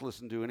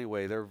listen to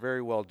anyway. They're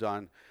very well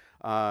done,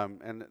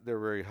 and they're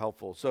very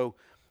helpful. So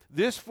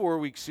this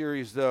 4-week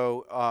series,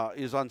 though,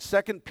 is on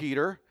 2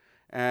 Peter,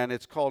 and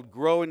it's called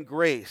Grow in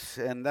Grace,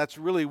 and that's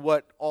really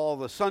what all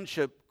the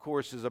sonship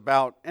course is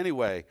about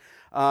anyway.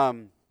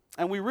 And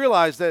we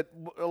realize that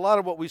a lot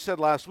of what we said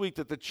last week,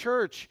 that the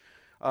church,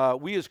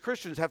 we as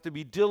Christians have to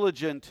be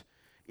diligent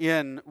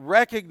in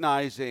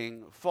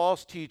recognizing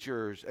false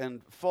teachers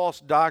and false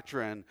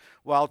doctrine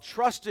while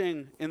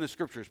trusting in the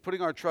Scriptures,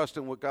 putting our trust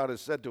in what God has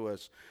said to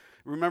us.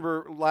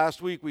 Remember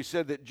last week we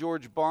said that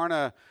George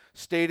Barna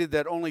stated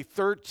that only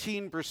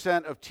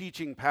 13% of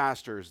teaching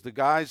pastors, the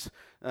guys,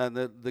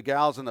 the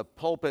gals in the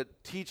pulpit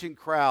teaching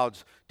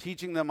crowds,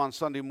 teaching them on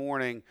Sunday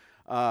morning,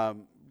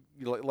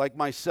 like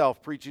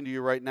myself preaching to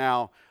you right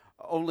now,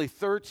 only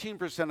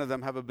 13% of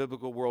them have a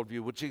biblical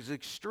worldview, which is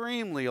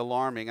extremely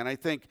alarming. And I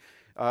think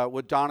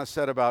what Donna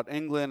said about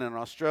England and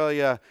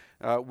Australia,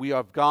 we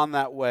have gone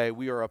that way.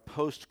 We are a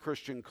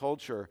post-Christian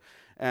culture,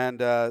 and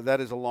that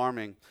is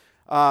alarming.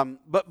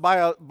 But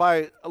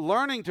by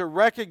learning to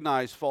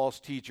recognize false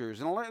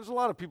teachers, and there's a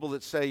lot of people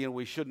that say,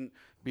 we shouldn't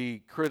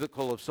be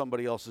critical of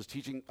somebody else's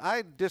teaching.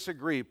 I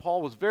disagree.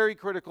 Paul was very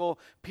critical.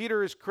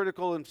 Peter is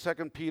critical in 2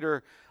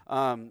 Peter.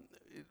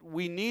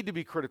 We need to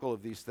be critical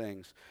of these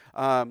things.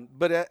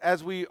 But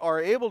as we are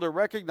able to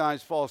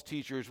recognize false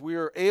teachers, we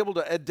are able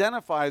to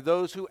identify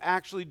those who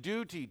actually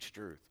do teach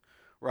truth,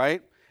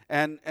 right?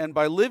 And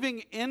by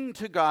living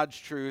into God's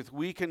truth,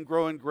 we can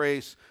grow in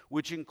grace,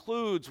 which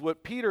includes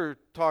what Peter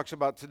talks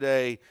about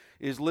today,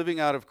 is living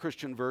out of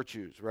Christian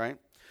virtues, right?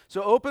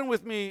 So open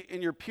with me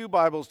in your pew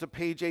Bibles to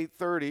page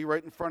 830,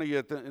 right in front of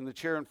you, in the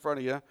chair in front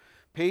of you,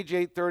 page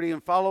 830,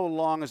 and follow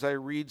along as I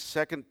read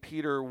 2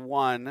 Peter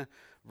 1,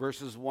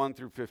 verses 1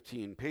 through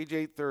 15. Page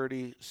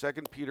 830, 2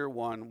 Peter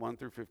 1, 1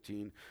 through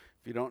 15.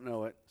 If you don't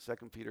know it, 2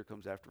 Peter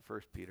comes after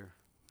 1 Peter.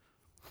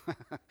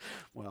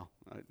 Well,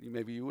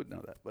 maybe you would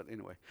know that, but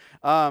anyway.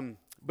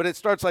 But it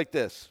starts like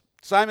this.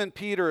 Simon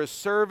Peter, a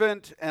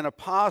servant and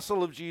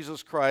apostle of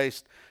Jesus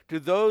Christ, to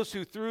those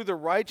who through the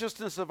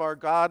righteousness of our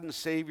God and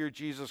Savior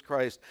Jesus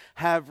Christ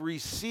have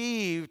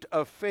received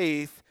a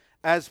faith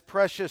as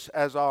precious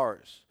as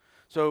ours.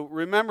 So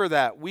remember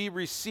that. We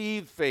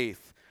receive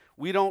faith.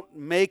 We don't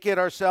make it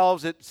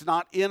ourselves. It's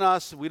not in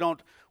us. We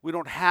don't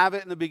have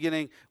it in the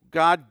beginning.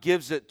 God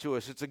gives it to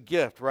us. It's a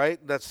gift, right?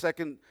 That's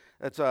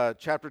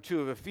chapter 2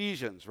 of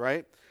Ephesians,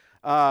 right?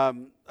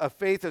 A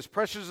faith as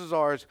precious as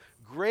ours.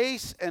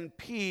 Grace and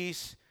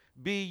peace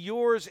be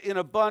yours in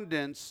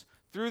abundance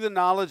through the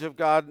knowledge of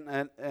God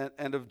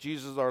and of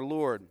Jesus our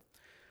Lord.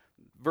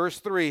 Verse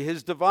 3,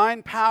 His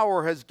divine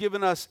power has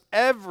given us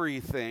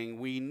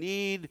everything we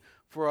need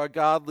for a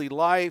godly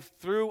life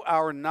through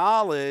our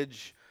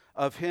knowledge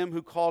of Him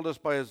who called us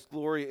by His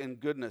glory and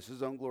goodness,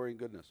 His own glory and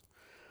goodness.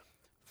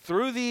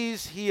 Through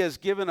these He has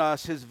given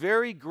us His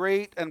very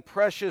great and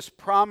precious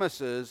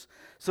promises,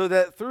 so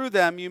that through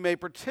them you may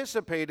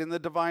participate in the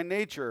divine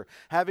nature,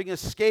 having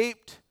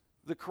escaped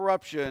the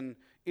corruption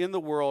in the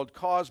world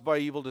caused by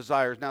evil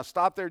desires. Now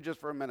stop there just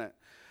for a minute.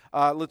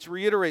 Let's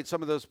reiterate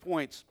some of those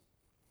points.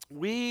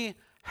 We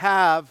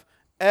have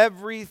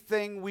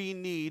everything we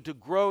need to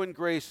grow in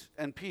grace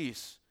and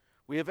peace.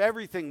 We have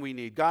everything we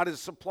need. God has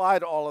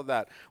supplied all of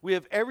that. We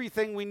have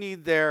everything we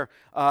need there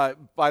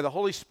by the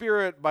Holy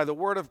Spirit, by the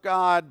Word of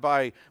God,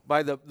 by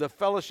the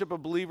fellowship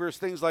of believers,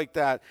 things like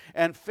that.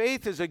 And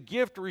faith is a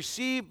gift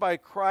received by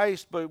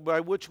Christ,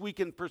 by which we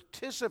can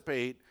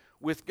participate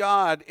with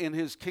God in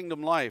His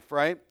kingdom life,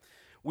 right?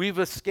 We've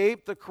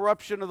escaped the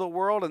corruption of the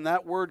world, and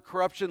that word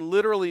corruption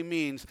literally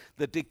means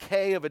the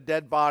decay of a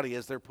dead body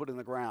as they're put in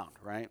the ground,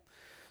 right?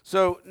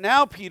 So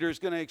now Peter's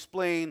going to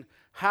explain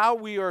how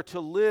we are to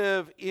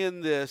live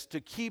in this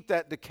to keep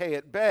that decay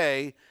at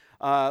bay,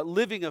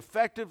 living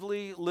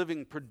effectively,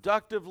 living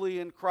productively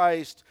in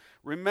Christ,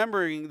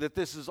 remembering that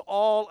this is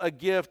all a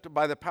gift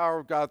by the power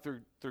of God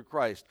through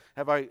Christ.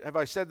 Have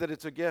I said that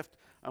it's a gift?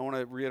 I want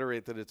to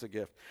reiterate that it's a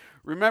gift.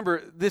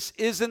 Remember, this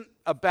isn't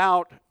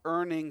about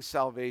earning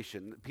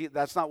salvation.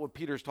 That's not what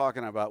Peter's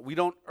talking about. We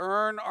don't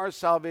earn our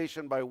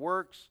salvation by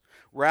works.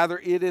 Rather,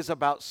 it is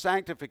about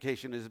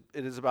sanctification.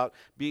 It is about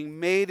being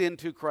made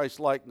into Christ's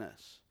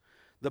likeness.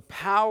 The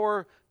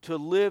power to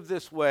live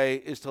this way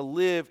is to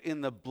live in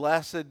the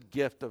blessed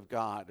gift of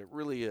God. It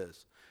really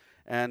is.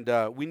 And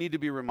we need to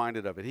be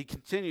reminded of it. He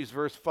continues,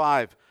 verse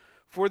 5,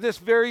 For this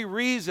very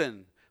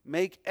reason,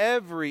 make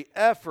every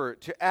effort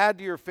to add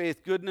to your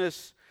faith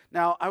goodness.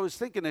 Now, I was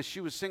thinking as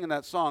she was singing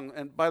that song,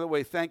 and by the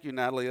way, thank you,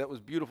 Natalie. That was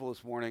beautiful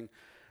this morning.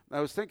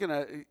 I was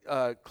thinking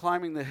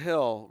climbing the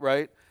hill,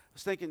 right? I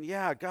was thinking,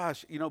 yeah,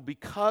 gosh,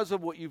 because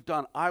of what you've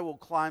done, I will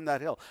climb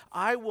that hill.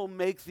 I will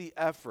make the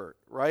effort,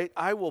 right?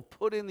 I will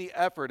put in the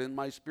effort in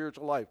my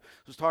spiritual life. I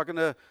was talking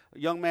to a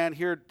young man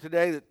here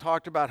today that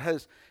talked about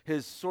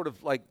his sort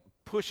of like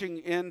pushing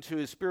into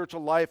his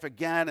spiritual life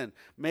again and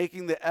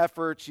making the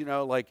efforts,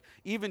 like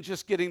even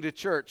just getting to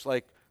church,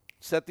 like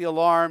set the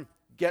alarm,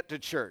 get to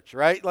church,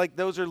 right? Like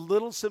those are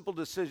little simple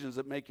decisions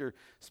that make your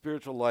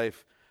spiritual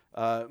life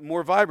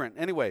more vibrant.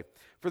 Anyway,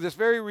 For this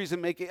very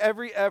reason, make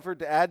every effort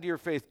to add to your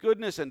faith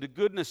goodness, and to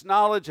goodness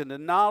knowledge, and to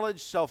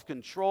knowledge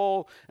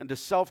self-control, and to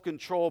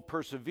self-control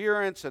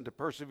perseverance, and to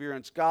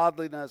perseverance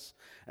godliness,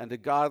 and to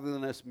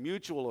godliness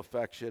mutual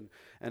affection,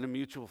 and to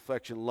mutual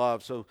affection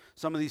love. So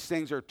some of these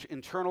things are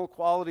internal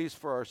qualities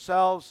for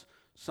ourselves.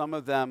 Some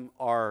of them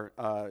are,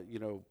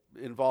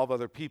 involve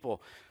other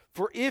people.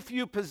 For if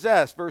you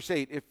possess, verse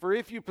 8, for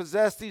if you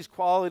possess these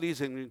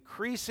qualities in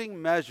increasing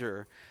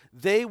measure,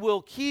 they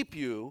will keep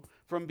you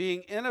from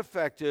being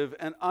ineffective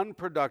and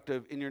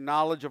unproductive in your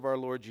knowledge of our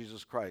Lord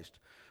Jesus Christ.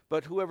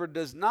 But whoever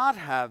does not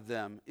have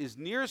them is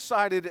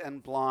nearsighted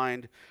and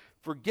blind,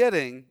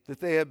 forgetting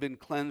that they have been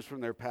cleansed from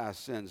their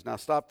past sins. Now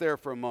stop there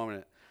for a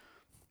moment.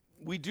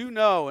 We do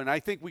know, and I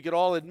think we could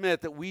all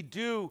admit, that we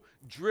do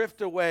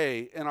drift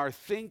away in our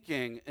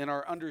thinking, in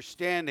our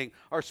understanding.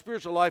 Our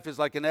spiritual life is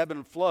like an ebb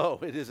and flow,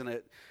 isn't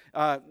it?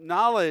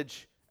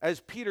 Knowledge,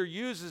 as Peter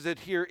uses it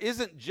here,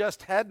 isn't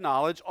just head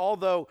knowledge,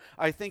 although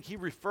I think he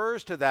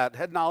refers to that.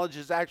 Head knowledge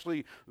is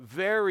actually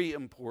very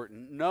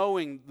important.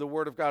 Knowing the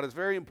Word of God is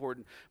very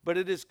important, but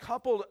it is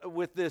coupled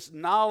with this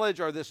knowledge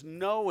or this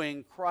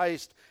knowing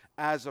Christ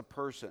as a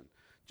person,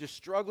 just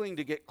struggling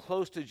to get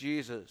close to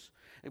Jesus.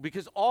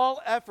 Because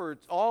all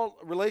efforts, all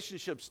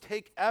relationships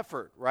take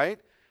effort, right,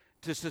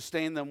 to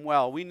sustain them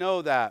well. We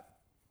know that.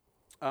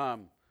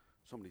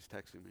 Somebody's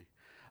texting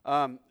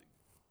me.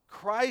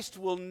 Christ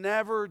will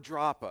never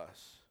drop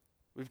us.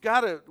 We've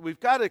got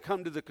to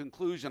come to the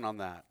conclusion on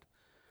that.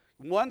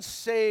 Once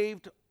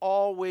saved,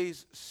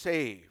 always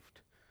saved.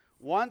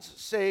 Once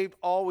saved,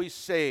 always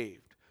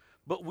saved.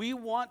 But we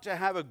want to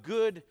have a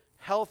good,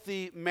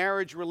 healthy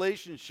marriage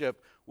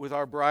relationship with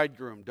our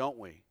bridegroom, don't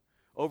we?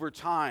 Over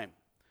time.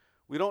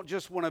 We don't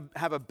just want to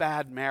have a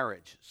bad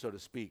marriage, so to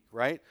speak,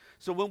 right?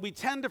 So when we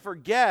tend to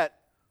forget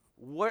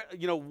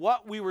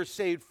what we were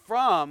saved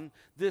from,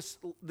 this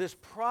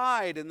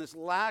pride and this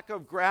lack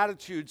of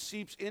gratitude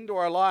seeps into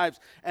our lives,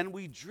 and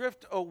we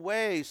drift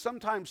away,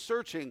 sometimes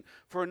searching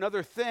for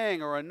another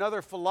thing or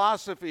another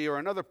philosophy or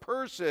another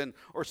person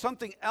or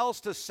something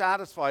else to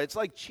satisfy. It's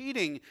like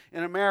cheating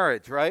in a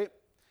marriage, right?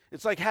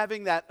 It's like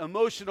having that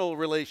emotional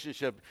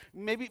relationship.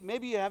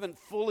 Maybe you haven't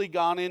fully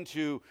gone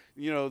into,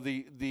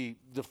 the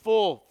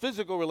full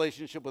physical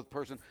relationship with a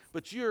person,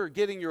 but you're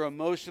getting your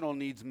emotional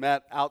needs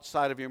met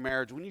outside of your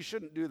marriage when you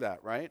shouldn't do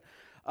that, right?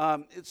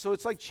 So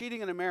it's like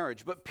cheating in a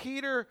marriage. But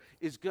Peter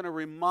is going to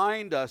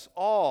remind us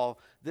all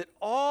that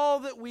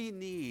we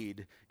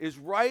need is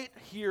right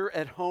here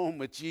at home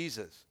with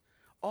Jesus.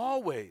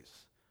 Always,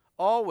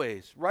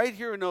 right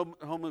here in the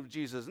home of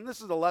Jesus. And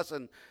this is a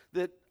lesson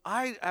that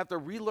I have to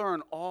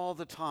relearn all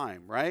the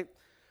time, right?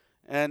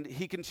 And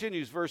he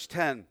continues, verse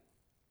 10.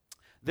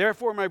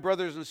 Therefore, my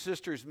brothers and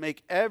sisters,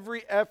 make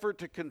every effort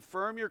to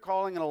confirm your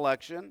calling and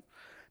election.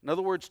 In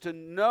other words, to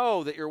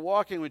know that you're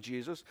walking with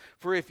Jesus.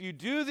 For if you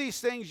do these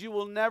things, you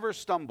will never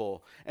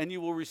stumble, and you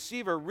will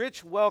receive a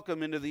rich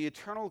welcome into the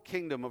eternal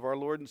kingdom of our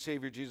Lord and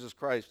Savior Jesus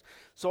Christ.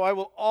 So I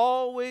will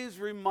always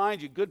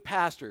remind you, good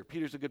pastor,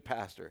 Peter's a good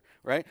pastor,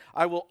 right?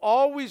 I will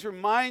always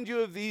remind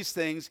you of these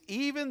things,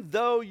 even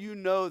though you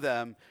know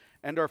them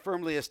and are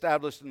firmly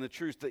established in the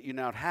truth that you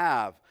now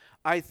have.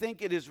 I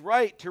think it is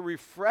right to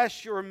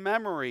refresh your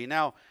memory.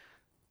 Now,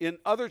 in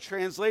other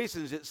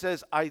translations, it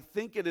says, I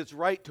think it is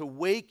right to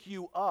wake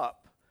you up.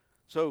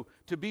 So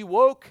to be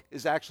woke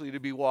is actually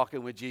to be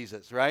walking with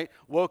Jesus, right?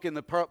 Woke in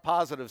the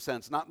positive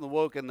sense, not in the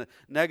woke in the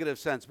negative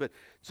sense. But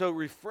so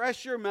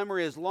refresh your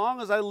memory as long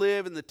as I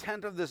live in the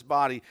tent of this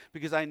body,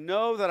 because I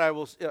know that I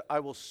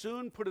will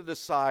soon put it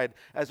aside,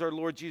 as our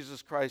Lord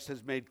Jesus Christ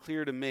has made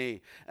clear to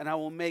me. And I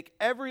will make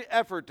every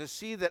effort to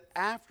see that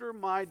after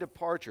my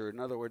departure, in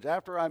other words,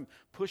 after I'm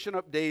pushing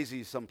up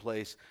daisies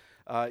someplace,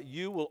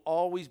 you will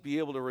always be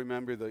able to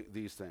remember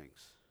these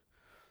things.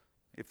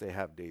 If they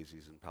have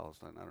daisies in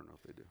Palestine. I don't know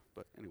if they do.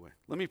 But anyway,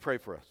 let me pray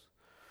for us.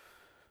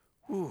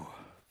 Whew.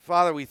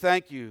 Father, we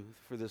thank you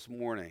for this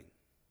morning.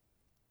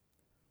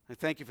 I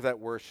thank you for that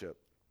worship.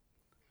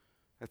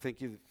 I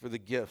thank you for the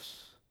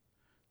gifts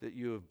that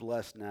you have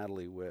blessed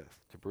Natalie with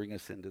to bring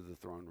us into the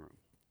throne room.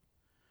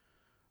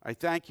 I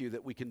thank you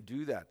that we can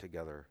do that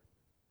together.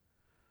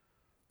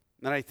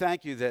 And I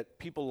thank you that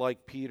people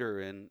like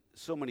Peter and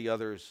so many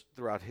others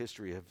throughout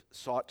history have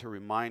sought to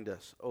remind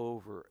us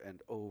over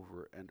and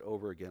over and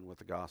over again what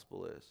the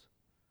gospel is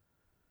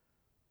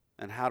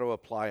and how to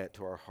apply it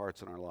to our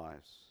hearts and our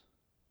lives.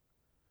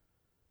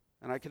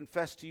 And I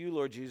confess to you,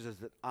 Lord Jesus,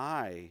 that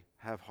I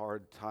have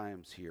hard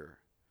times here.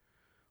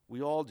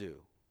 We all do.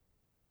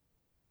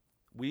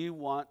 We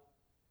want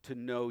to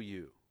know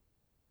you.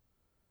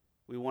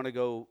 We want to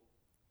go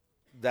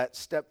that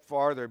step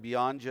farther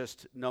beyond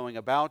just knowing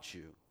about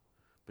you,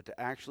 but to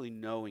actually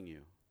knowing you,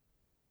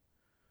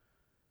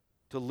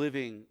 to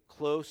living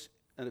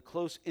in a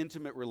close,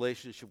 intimate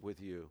relationship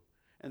with you,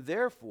 and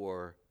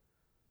therefore,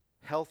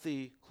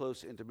 healthy,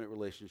 close, intimate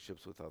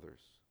relationships with others.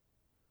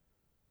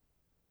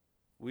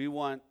 We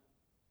want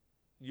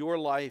your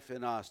life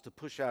in us to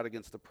push out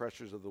against the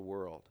pressures of the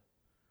world,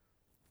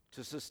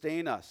 to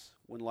sustain us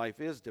when life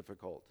is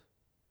difficult,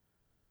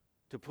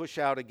 to push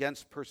out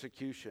against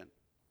persecution,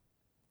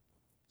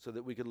 so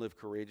that we can live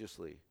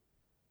courageously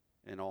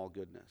in all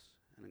goodness.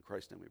 And in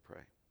Christ's name we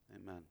pray.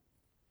 Amen.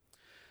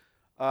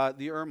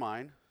 The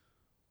ermine,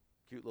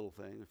 cute little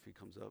thing if he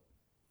comes up.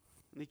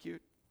 Isn't he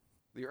cute?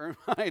 The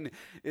ermine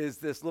is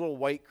this little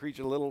white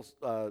creature,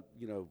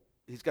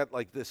 he's got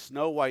like this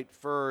snow white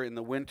fur in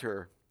the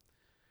winter,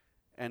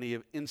 and he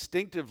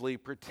instinctively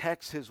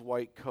protects his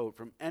white coat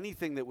from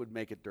anything that would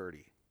make it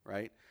dirty,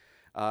 right?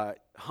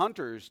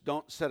 Hunters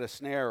don't set a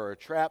snare or a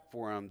trap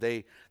for him.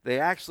 They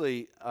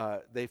actually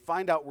they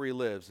find out where he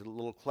lives, in a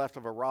little cleft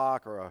of a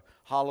rock or a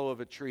hollow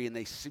of a tree, and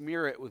they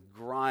smear it with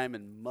grime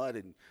and mud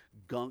and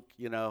gunk,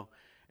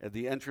 at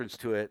the entrance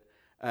to it.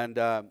 And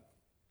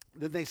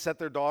then they set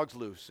their dogs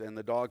loose, and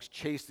the dogs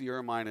chase the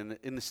ermine, and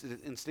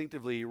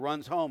instinctively he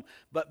runs home.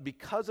 But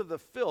because of the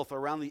filth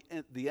around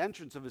the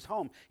entrance of his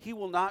home, he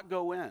will not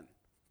go in.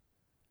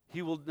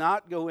 He will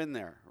not go in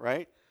there,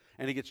 right?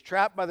 And he gets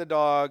trapped by the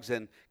dogs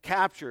and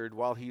captured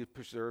while he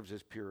preserves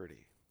his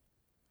purity.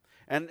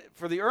 And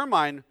for the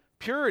ermine,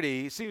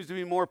 purity seems to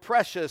be more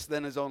precious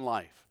than his own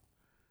life,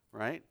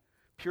 right?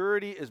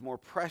 Purity is more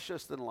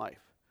precious than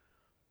life.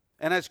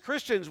 And as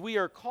Christians, we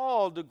are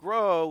called to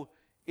grow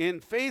in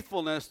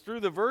faithfulness through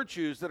the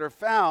virtues that are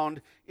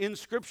found in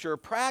Scripture,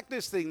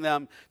 practicing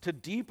them to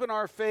deepen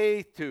our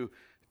faith, to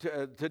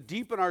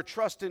deepen our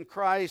trust in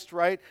Christ,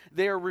 right?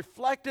 They are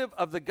reflective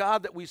of the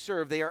God that we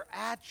serve. They are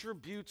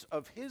attributes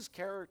of His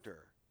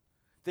character,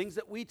 things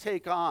that we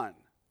take on.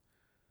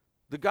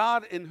 The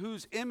God in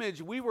whose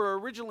image we were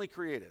originally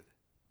created.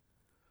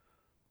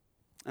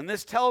 And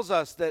this tells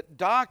us that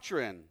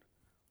doctrine,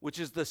 which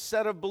is the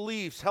set of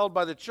beliefs held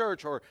by the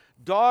church, or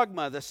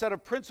dogma, the set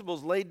of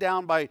principles laid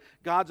down by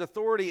God's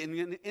authority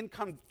and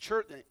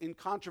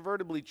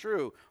incontrovertibly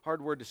true,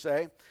 hard word to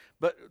say,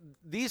 but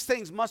these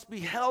things must be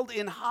held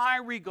in high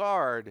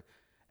regard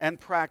and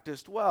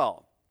practiced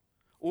well.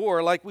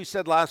 Or, like we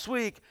said last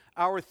week,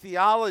 our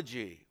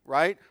theology,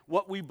 right?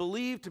 What we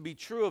believe to be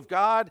true of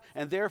God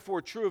and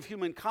therefore true of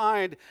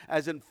humankind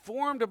as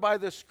informed by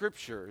the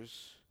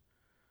Scriptures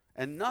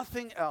and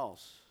nothing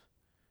else,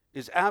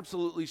 is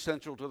absolutely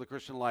central to the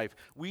Christian life.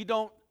 We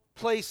don't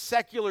place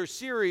secular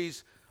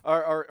theories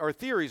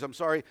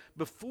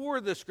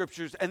before the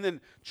Scriptures and then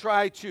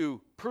try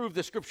to prove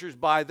the Scriptures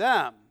by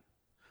them.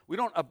 We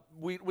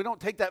don't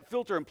take that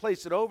filter and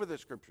place it over the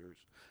Scriptures.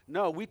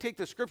 No, we take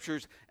the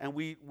Scriptures and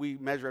we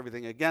measure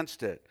everything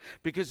against it.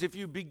 Because if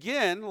you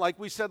begin, like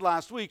we said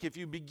last week, if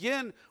you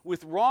begin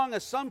with wrong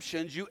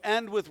assumptions, you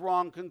end with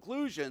wrong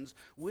conclusions,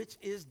 which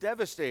is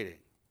devastating.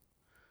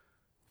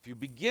 If you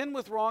begin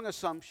with wrong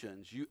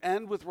assumptions, you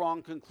end with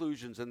wrong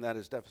conclusions, and that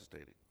is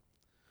devastating.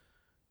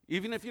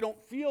 Even if you don't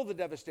feel the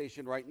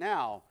devastation right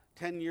now,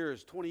 10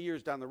 years, 20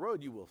 years down the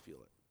road, you will feel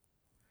it.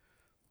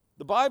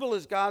 The Bible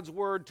is God's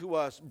word to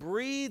us,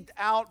 breathed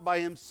out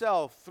by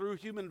Himself through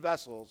human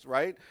vessels,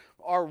 right?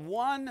 Our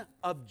one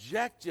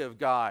objective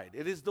guide.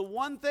 It is the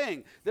one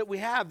thing that we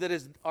have that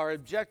is our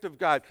objective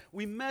guide.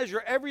 We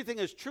measure everything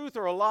as truth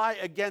or a lie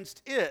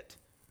against it.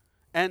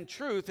 And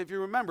truth, if you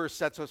remember,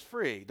 sets us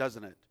free,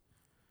 doesn't it?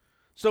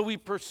 So we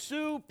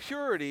pursue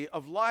purity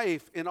of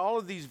life in all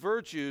of these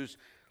virtues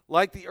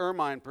like the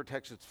ermine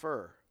protects its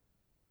fur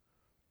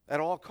at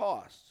all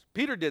costs.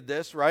 Peter did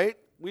this, right?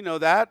 We know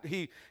that.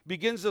 He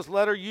begins this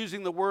letter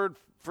using the word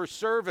for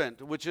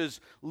servant, which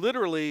is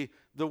literally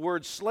the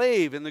word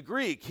slave in the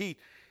Greek.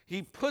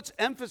 He puts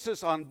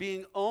emphasis on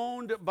being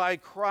owned by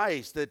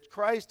Christ, that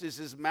Christ is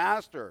his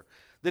master,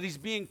 that he's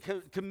being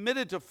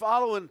committed to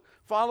following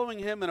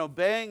Him and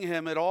obeying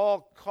Him at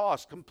all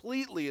costs,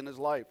 completely in his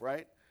life,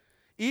 right?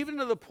 Even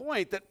to the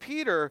point that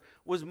Peter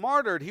was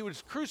martyred. He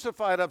was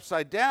crucified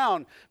upside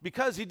down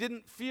because he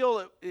didn't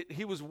feel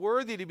he was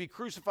worthy to be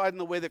crucified in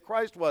the way that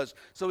Christ was.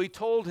 So he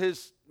told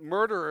his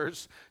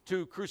murderers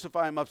to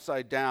crucify him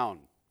upside down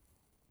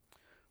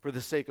for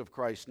the sake of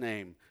Christ's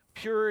name.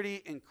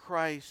 Purity in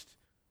Christ,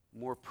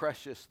 more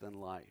precious than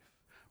life.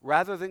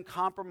 Rather than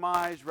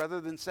compromise, rather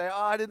than say,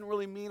 I didn't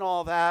really mean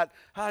all that.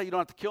 You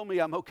don't have to kill me,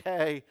 I'm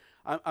okay.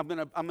 I'm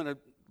gonna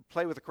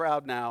play with the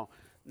crowd now.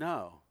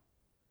 No.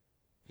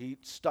 He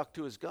stuck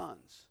to his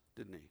guns,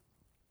 didn't he?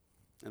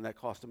 And that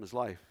cost him his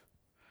life.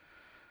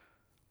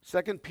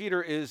 2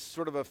 Peter is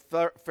sort of a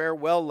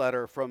farewell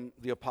letter from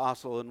the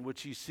apostle in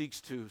which he seeks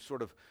to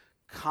sort of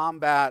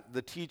combat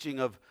the teaching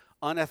of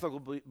unethical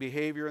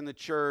behavior in the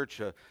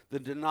church, the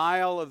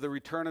denial of the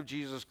return of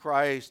Jesus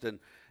Christ, and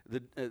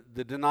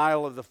the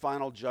denial of the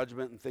final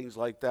judgment and things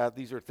like that.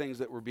 These are things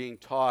that were being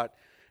taught.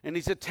 And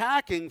he's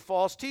attacking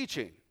false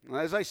teaching. And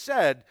as I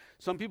said,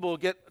 some people will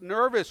get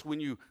nervous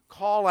when you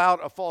call out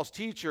a false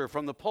teacher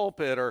from the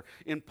pulpit or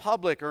in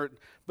public.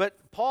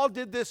 But Paul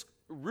did this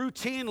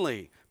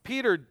routinely.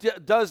 Peter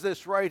does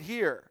this right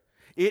here.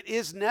 It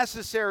is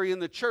necessary in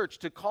the church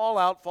to call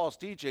out false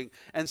teaching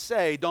and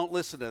say, don't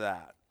listen to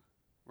that,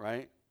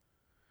 right?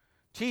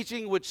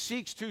 Teaching which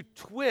seeks to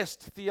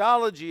twist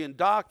theology and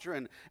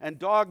doctrine and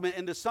dogma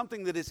into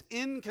something that is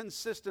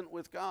inconsistent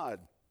with God.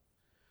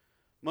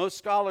 Most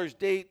scholars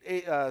date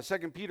 2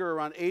 Peter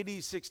around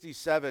AD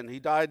 67. He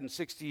died in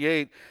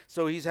 68.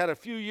 So he's had a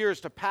few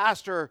years to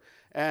pastor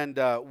and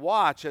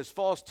watch as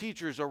false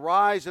teachers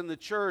arise in the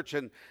church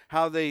and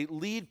how they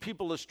lead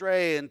people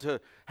astray, and to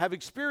have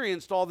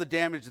experienced all the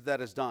damage that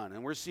has done.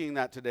 And we're seeing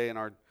that today in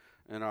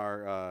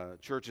our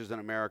churches in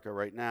America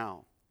right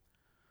now.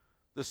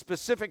 The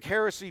specific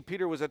heresy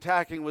Peter was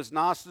attacking was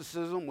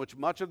Gnosticism, which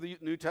much of the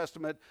New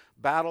Testament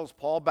battles.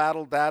 Paul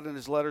battled that in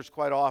his letters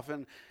quite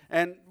often.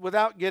 And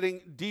without getting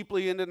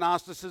deeply into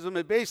Gnosticism,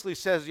 it basically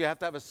says you have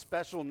to have a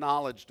special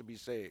knowledge to be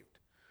saved,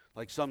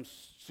 like some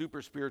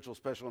super spiritual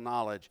special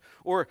knowledge,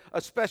 or a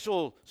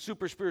special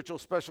super spiritual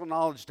special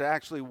knowledge to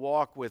actually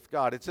walk with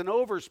God. It's an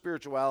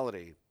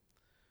over-spirituality,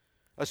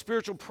 a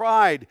spiritual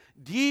pride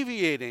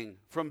deviating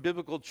from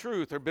biblical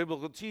truth or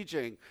biblical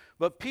teaching.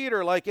 But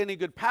Peter, like any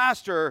good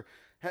pastor,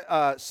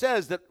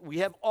 says that we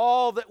have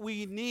all that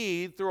we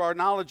need through our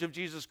knowledge of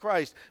Jesus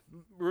Christ.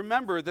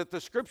 Remember that the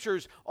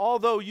scriptures,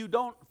 although you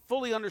don't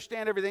fully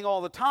understand everything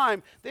all the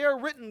time, they are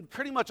written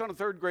pretty much on a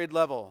third grade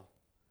level.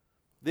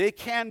 They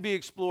can be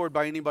explored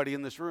by anybody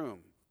in this room,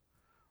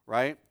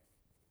 right?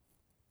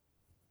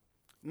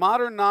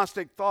 Modern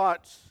Gnostic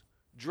thoughts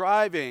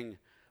driving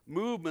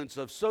movements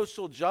of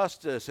social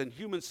justice and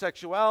human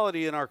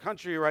sexuality in our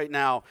country right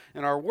now,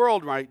 in our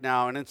world right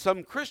now, and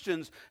some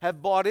Christians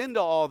have bought into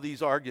all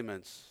these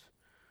arguments,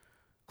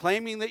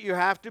 claiming that you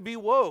have to be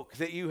woke,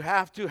 that you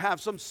have to have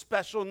some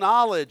special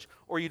knowledge,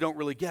 or you don't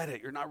really get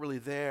it, you're not really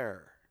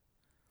there.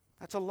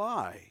 That's a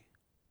lie.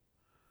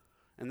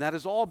 And that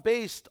is all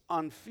based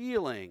on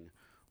feeling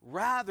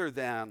rather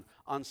than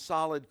on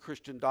solid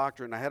Christian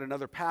doctrine. I had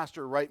another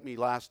pastor write me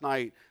last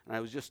night, and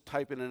I was just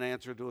typing an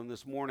answer to him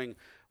this morning,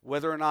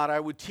 whether or not I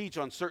would teach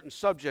on certain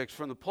subjects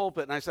from the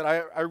pulpit. And I said,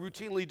 I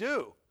routinely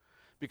do,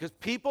 because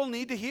people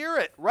need to hear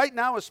it. Right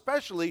now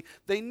especially,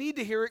 they need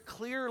to hear it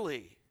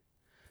clearly.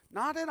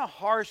 Not in a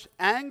harsh,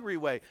 angry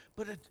way,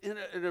 but in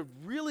a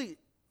really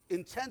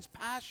intense,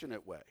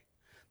 passionate way.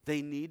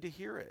 They need to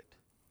hear it.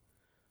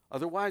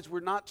 Otherwise,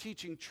 we're not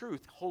teaching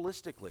truth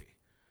holistically.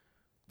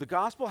 The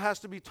gospel has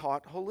to be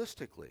taught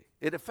holistically.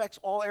 It affects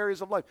all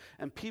areas of life,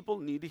 and people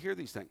need to hear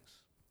these things.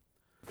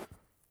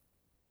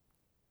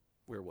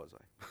 Where was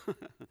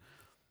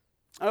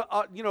I?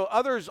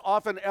 Others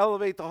often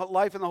elevate the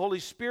life in the Holy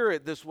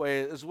Spirit this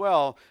way as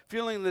well,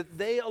 feeling that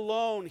they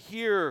alone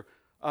hear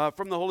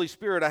from the Holy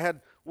Spirit. I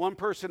had one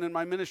person in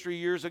my ministry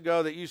years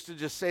ago that used to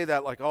just say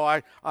that, like,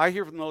 oh, I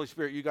hear from the Holy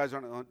Spirit, you guys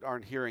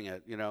aren't hearing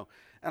it, you know.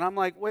 And I'm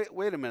like,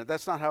 wait a minute,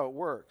 that's not how it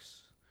works.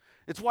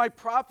 It's why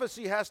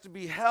prophecy has to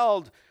be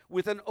held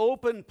with an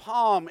open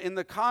palm in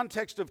the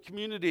context of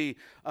community,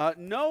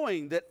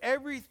 knowing that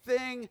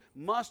everything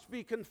must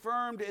be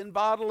confirmed in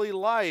bodily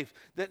life,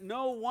 that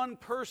no one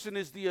person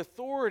is the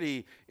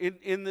authority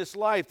in this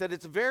life,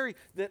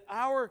 that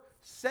our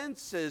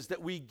senses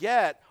that we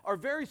get are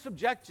very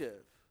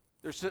subjective.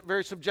 They're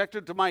very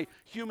subjective to my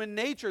human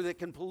nature that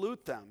can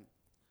pollute them.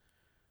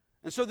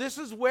 And so this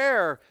is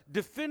where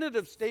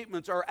definitive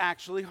statements are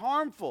actually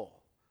harmful.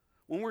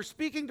 When we're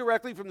speaking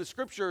directly from the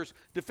scriptures,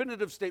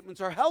 definitive statements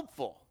are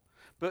helpful.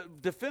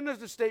 But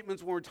definitive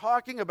statements, when we're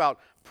talking about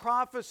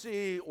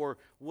prophecy or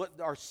what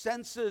our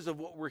senses of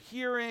what we're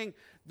hearing,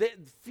 the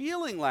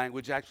feeling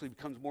language actually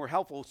becomes more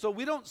helpful. So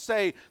we don't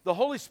say, the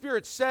Holy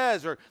Spirit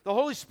says, or the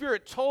Holy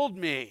Spirit told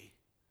me,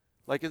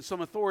 like in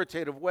some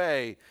authoritative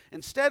way.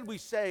 Instead, we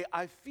say,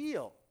 I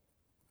feel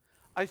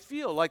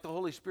like the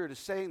Holy Spirit is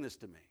saying this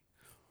to me.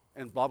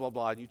 And blah, blah,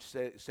 blah, and you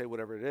say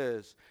whatever it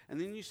is. And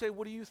then you say,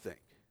 what do you think?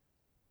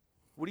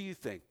 What do you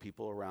think,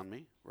 people around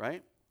me,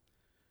 right?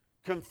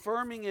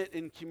 Confirming it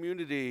in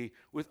community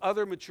with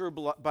other mature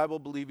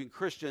Bible-believing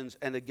Christians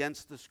and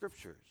against the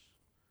scriptures,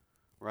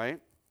 right?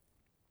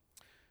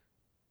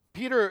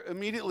 Peter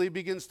immediately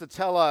begins to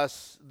tell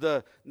us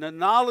the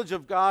knowledge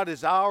of God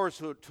is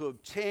ours to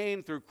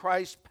obtain through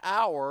Christ's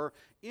power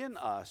in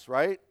us,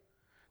 right?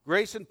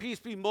 Grace and peace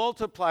be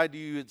multiplied to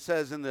you, it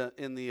says in the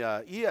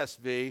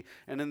ESV,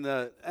 and in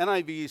the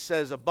NIV it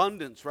says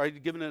abundance,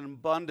 right? Given in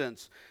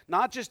abundance.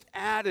 Not just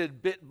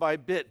added bit by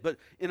bit, but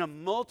in a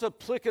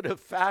multiplicative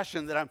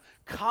fashion that I'm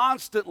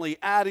constantly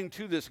adding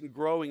to this and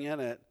growing in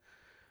it.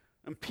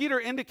 And Peter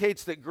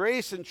indicates that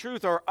grace and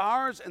truth are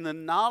ours in the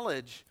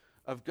knowledge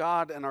of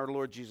God and our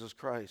Lord Jesus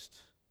Christ.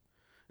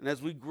 And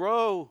as we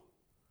grow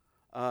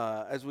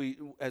as we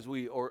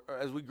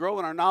grow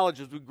in our knowledge,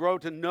 as we grow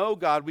to know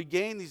God, we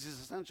gain these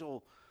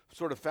essential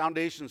sort of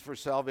foundations for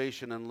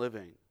salvation and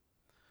living.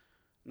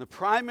 And the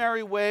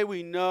primary way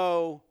we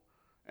know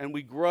and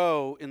we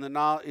grow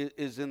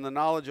is in the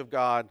knowledge of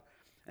God,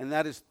 and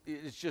that is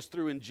it's just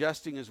through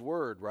ingesting His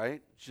Word,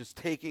 right? It's just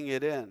taking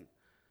it in.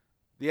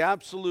 The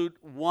absolute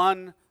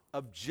one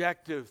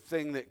objective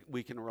thing that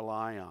we can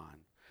rely on.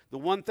 The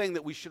one thing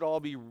that we should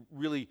all be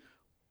really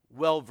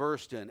well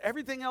versed in.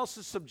 Everything else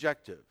is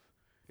subjective.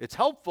 It's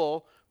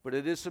helpful, but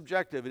it is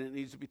subjective and it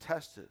needs to be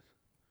tested.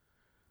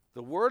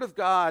 The Word of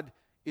God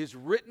is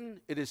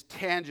written, it is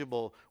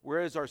tangible,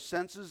 whereas our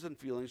senses and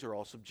feelings are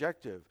all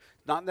subjective.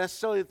 Not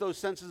necessarily that those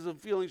senses and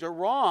feelings are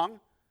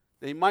wrong.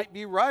 They might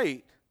be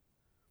right,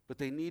 but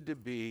they need to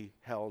be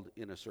held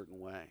in a certain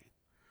way.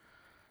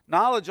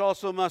 Knowledge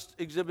also must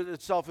exhibit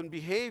itself in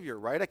behavior,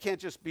 right? I can't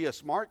just be a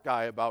smart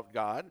guy about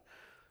God.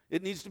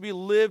 It needs to be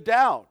lived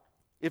out.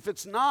 If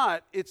it's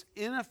not, it's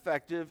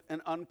ineffective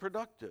and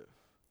unproductive.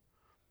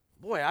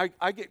 Boy,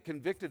 I get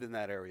convicted in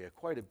that area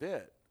quite a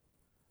bit.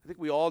 I think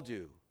we all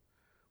do.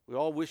 We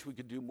all wish we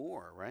could do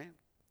more, right?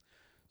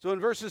 So in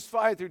verses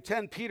 5 through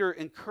 10, Peter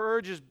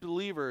encourages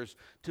believers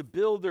to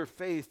build their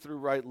faith through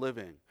right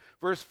living.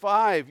 Verse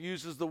 5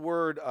 uses the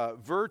word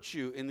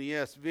virtue in the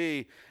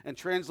ESV and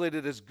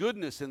translated as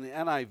goodness in the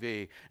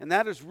NIV. And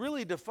that is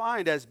really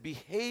defined as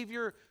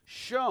behavior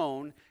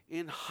shown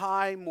in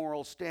high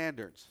moral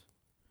standards.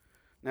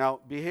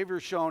 Now, behavior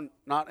shown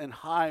not in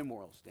high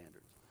moral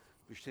standards.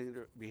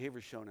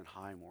 Behavior shown in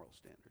high moral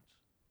standards.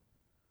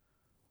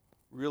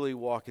 Really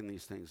walking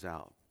these things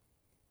out.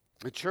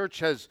 The church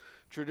has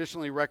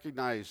traditionally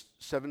recognized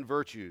 7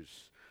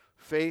 virtues: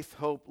 faith,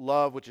 hope,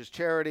 love, which is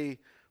charity;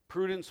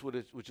 prudence,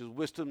 which is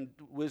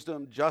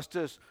wisdom;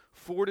 justice;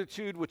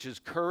 fortitude, which is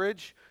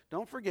courage.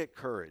 Don't forget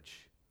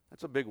courage.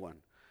 That's a big one.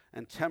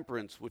 And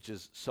temperance, which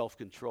is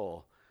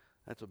self-control.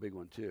 That's a big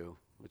one too,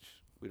 which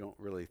we don't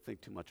really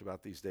think too much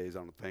about these days, I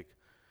don't think.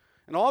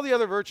 And all the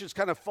other virtues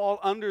kind of fall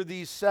under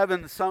these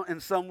 7 in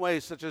some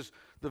ways, such as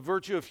the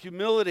virtue of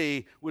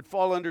humility would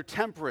fall under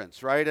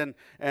temperance, right?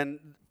 And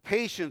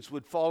patience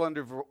would fall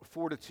under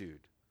fortitude.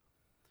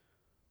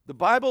 The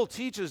Bible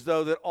teaches,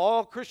 though, that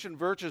all Christian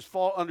virtues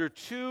fall under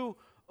 2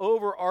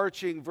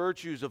 overarching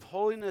virtues of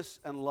holiness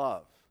and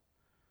love.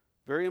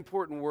 Very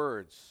important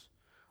words.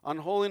 On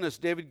holiness,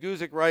 David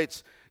Guzik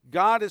writes,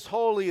 God is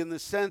holy in the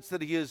sense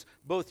that he is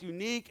both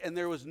unique and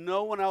there was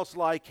no one else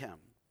like him.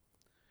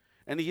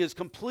 And he is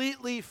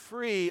completely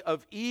free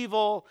of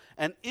evil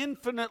and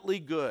infinitely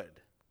good.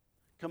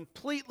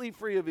 Completely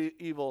free of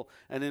evil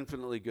and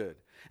infinitely good.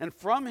 And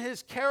from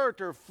his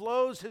character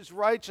flows his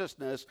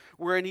righteousness,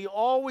 wherein he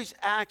always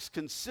acts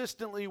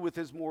consistently with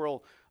his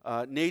moral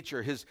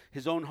nature,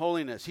 his own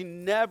holiness. He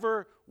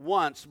never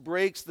once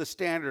breaks the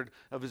standard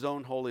of his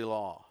own holy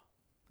law.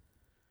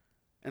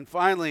 And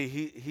finally,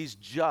 he's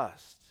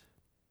just.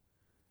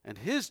 And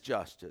his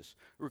justice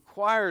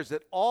requires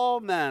that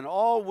all men,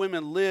 all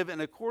women live in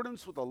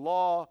accordance with the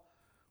law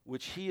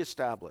which he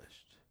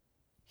established.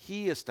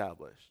 He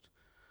established.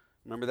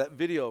 Remember that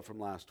video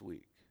from last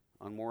week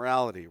on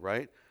morality,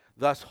 right?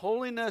 Thus,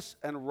 holiness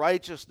and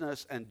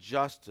righteousness and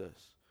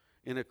justice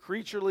in a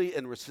creaturely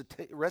and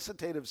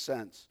recitative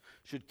sense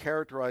should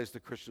characterize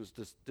the Christian's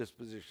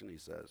disposition, he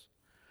says.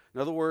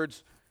 In other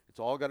words, it's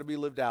all got to be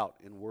lived out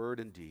in word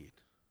and deed,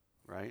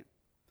 right?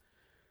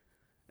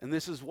 And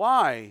this is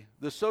why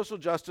the social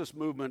justice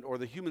movement or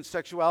the human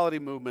sexuality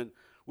movement,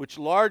 which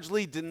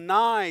largely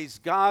denies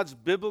God's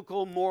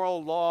biblical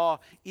moral law,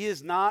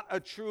 is not a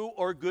true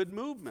or good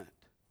movement,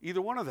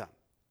 either one of them.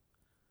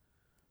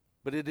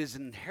 But it is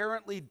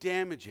inherently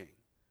damaging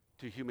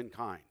to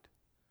humankind.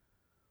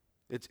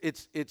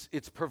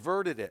 It's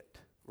perverted it,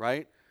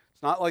 right?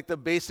 It's not like the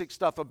basic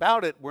stuff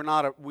about it.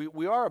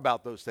 We are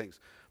about those things,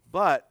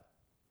 but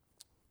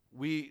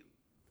it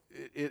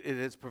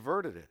has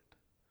perverted it.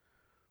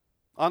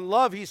 On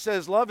love, he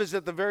says, love is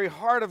at the very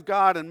heart of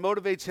God and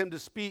motivates him to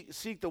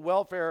seek the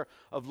welfare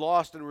of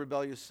lost and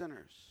rebellious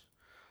sinners.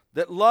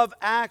 That love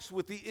acts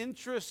with the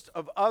interest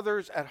of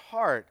others at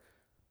heart.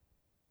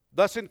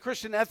 Thus, in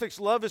Christian ethics,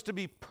 love is to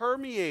be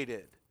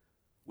permeated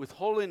with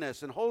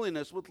holiness and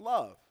holiness with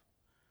love.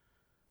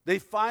 They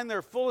find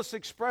their fullest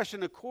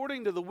expression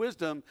according to the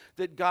wisdom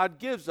that God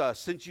gives us,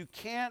 since you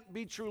can't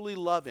be truly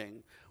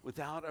loving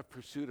without a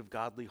pursuit of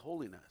godly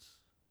holiness.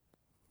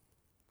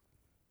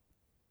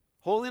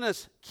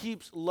 Holiness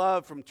keeps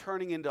love from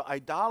turning into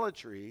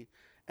idolatry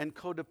and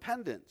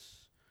codependence,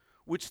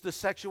 which the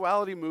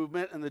sexuality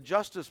movement and the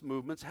justice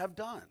movements have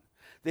done.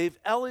 They've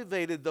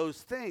elevated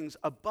those things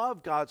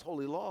above God's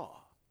holy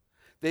law.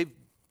 They've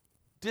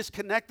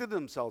disconnected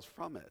themselves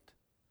from it,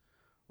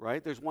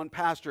 right? There's one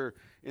pastor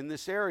in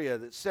this area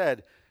that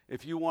said,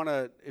 if you want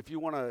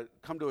to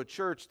come to a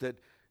church that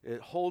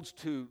it holds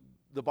to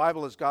the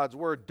Bible as God's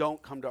word,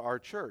 don't come to our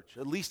church.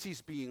 At least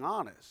he's being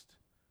honest.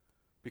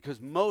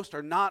 Because most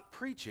are not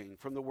preaching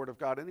from the Word of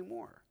God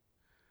anymore.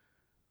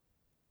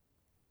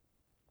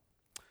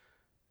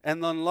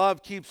 And then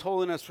love keeps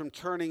holiness from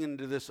turning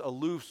into this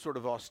aloof, sort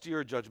of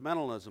austere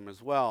judgmentalism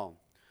as well.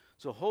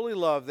 So holy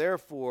love,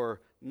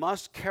 therefore,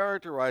 must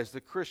characterize the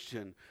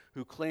Christian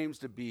who claims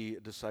to be a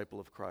disciple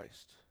of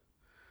Christ.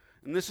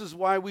 And this is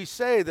why we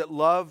say that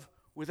love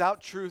without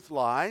truth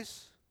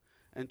lies,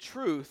 and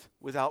truth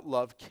without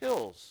love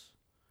kills.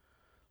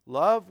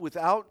 Love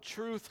without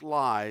truth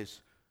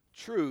lies,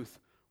 truth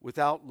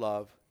without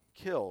love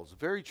kills.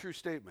 Very true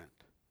statement.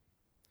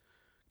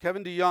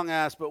 Kevin DeYoung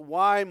asked, but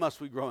why must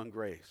we grow in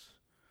grace?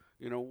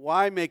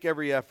 Why make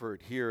every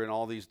effort here in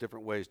all these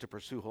different ways to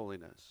pursue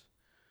holiness?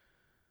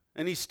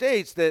 And he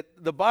states that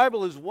the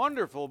Bible is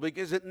wonderful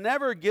because it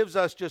never gives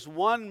us just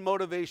one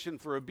motivation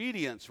for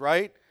obedience,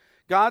 right?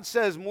 God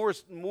says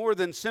more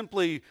than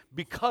simply,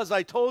 because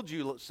I told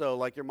you so,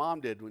 like your mom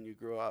did when you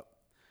grew up.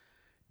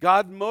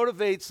 God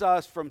motivates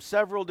us from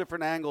several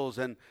different angles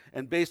and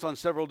based on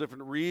several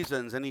different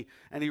reasons. And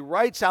he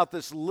writes out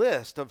this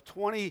list of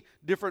 20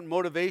 different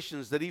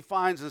motivations that he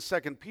finds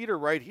in 2 Peter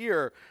right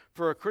here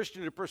for a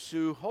Christian to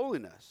pursue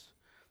holiness.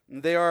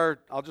 And they are,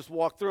 I'll just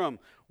walk through them.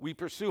 We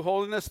pursue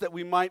holiness that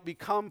we might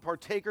become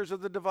partakers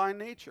of the divine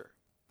nature.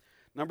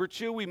 Number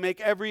 2, we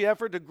make every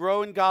effort to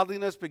grow in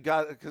godliness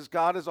because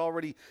God has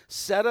already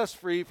set us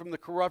free from the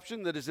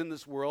corruption that is in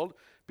this world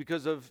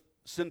because of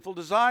sinful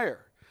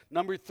desire.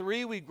 Number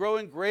 3, we grow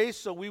in grace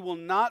so we will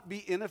not be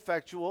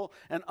ineffectual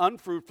and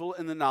unfruitful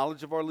in the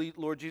knowledge of our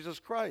Lord Jesus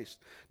Christ.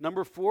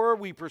 Number 4,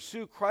 we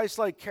pursue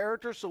Christ-like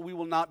character so we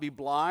will not be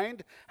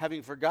blind,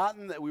 having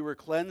forgotten that we were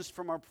cleansed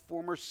from our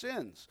former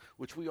sins,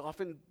 which we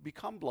often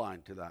become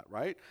blind to that,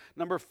 right?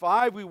 Number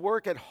 5, we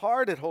work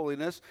hard at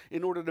holiness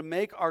in order to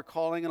make our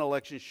calling and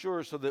election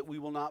sure so that we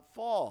will not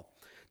fall.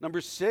 Number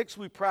 6,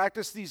 we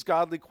practice these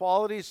godly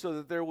qualities so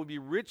that there will be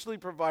richly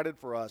provided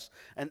for us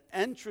an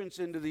entrance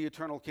into the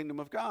eternal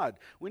kingdom of God.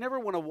 We never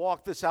want to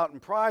walk this out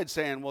in pride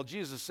saying, well,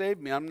 Jesus saved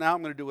me. I'm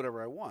going to do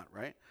whatever I want,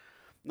 right?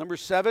 Number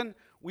 7,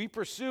 we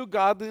pursue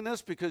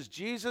godliness because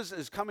Jesus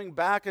is coming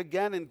back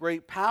again in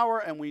great power,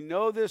 and we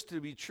know this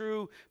to be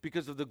true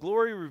because of the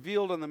glory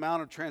revealed on the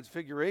Mount of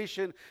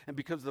Transfiguration and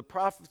because of the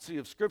prophecy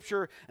of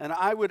Scripture. And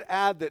I would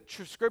add that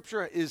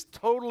Scripture is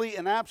totally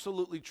and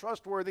absolutely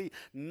trustworthy.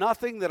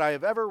 Nothing that I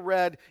have ever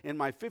read in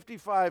my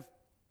 55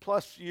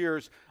 plus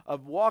years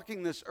of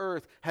walking this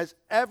earth has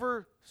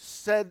ever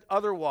said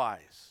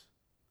otherwise.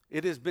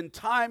 It has been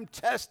time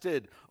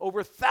tested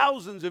over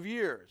thousands of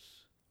years.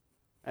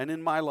 And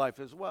in my life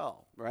as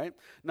well, right?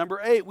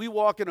 Number 8, we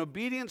walk in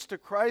obedience to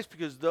Christ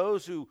because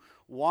those who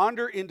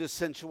wander into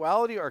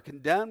sensuality are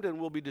condemned and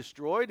will be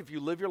destroyed. If you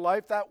live your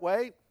life that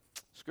way,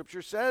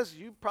 Scripture says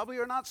you probably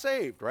are not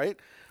saved, right?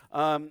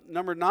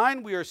 Number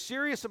 9, we are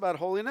serious about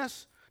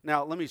holiness.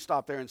 Now, let me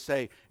stop there and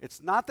say,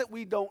 it's not that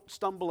we don't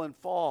stumble and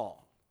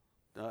fall.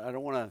 I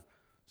don't want to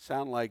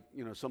sound like,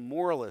 some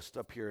moralist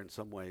up here in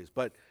some ways,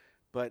 but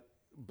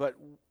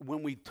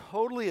when we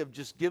totally have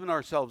just given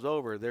ourselves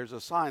over, there's a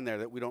sign there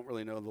that we don't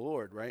really know the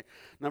Lord, right?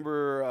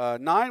 Number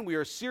 9, we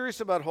are serious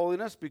about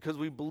holiness because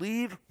we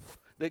believe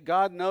that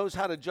God knows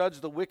how to judge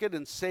the wicked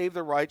and save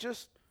the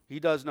righteous. He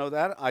does know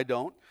that. I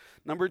don't.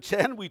 Number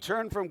 10, we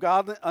turn from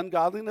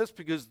ungodliness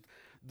because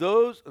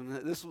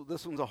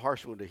this one's a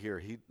harsh one to hear.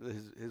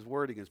 His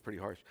wording is pretty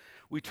harsh.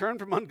 We turn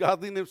from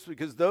ungodliness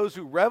because those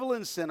who revel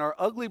in sin are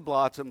ugly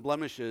blots and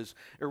blemishes,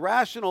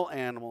 irrational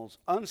animals,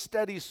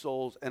 unsteady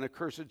souls, and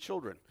accursed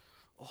children.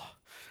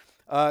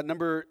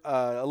 Number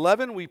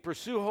 11, we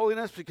pursue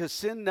holiness because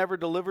sin never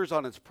delivers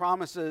on its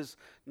promises.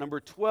 Number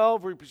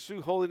 12, we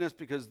pursue holiness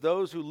because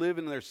those who live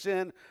in their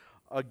sin,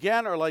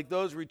 again, are like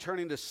those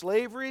returning to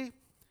slavery,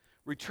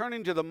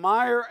 returning to the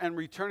mire, and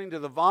returning to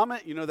the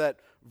vomit. You know that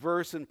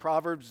verse in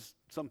Proverbs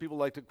some people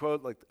like to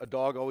quote, like a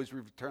dog always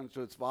returns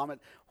to its vomit.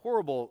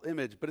 Horrible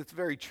image, but it's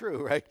very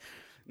true, right?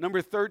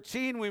 Number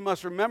 13, we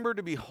must remember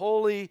to be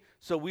holy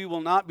so we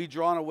will not be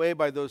drawn away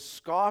by those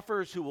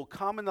scoffers who will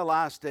come in the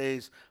last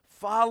days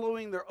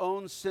following their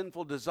own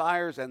sinful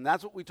desires. And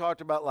that's what we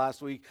talked about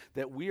last week,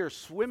 that we are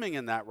swimming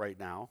in that right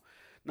now.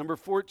 Number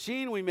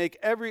 14, we make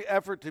every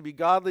effort to be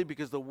godly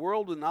because the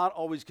world will not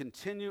always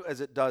continue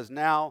as it does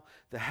now.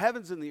 The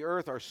heavens and the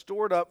earth are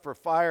stored up for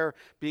fire,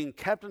 being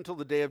kept until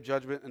the day of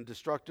judgment and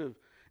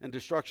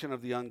destruction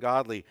of the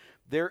ungodly.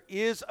 There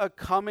is a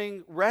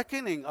coming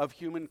reckoning of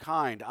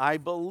humankind. I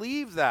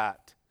believe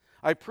that.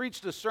 I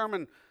preached a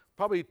sermon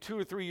probably 2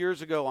 or 3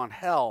 years ago on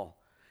hell.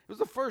 It was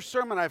the first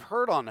sermon I've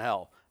heard on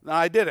hell. Now,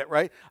 I did it,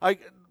 right?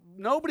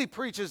 Nobody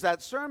preaches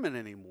that sermon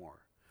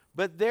anymore.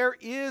 But there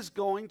is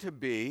going to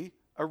be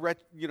a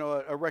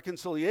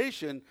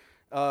reconciliation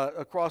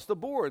across the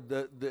board.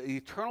 The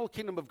eternal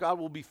kingdom of God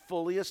will be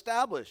fully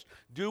established.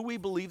 Do we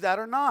believe that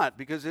or not?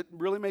 Because it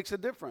really makes a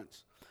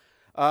difference.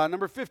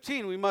 Number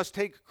 15, we must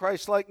take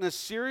Christ-likeness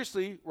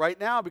seriously right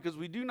now because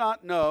we do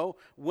not know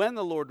when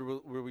the Lord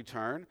will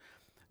return.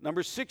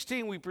 Number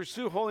 16, we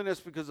pursue holiness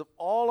because of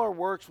all our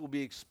works will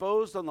be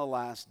exposed on the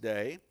last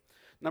day.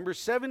 Number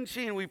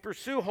 17, we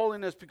pursue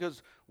holiness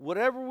because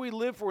whatever we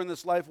live for in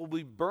this life will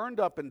be burned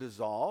up and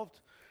dissolved.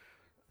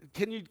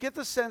 Can you get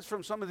the sense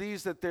from some of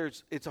these that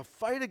it's a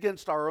fight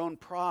against our own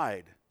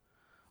pride?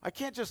 I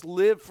can't just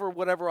live for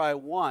whatever I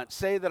want,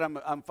 say that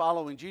I'm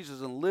following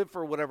Jesus and live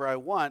for whatever I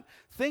want,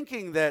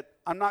 thinking that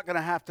I'm not going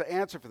to have to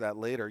answer for that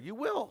later. You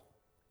will,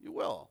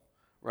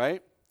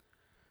 right?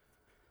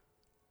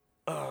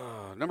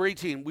 Number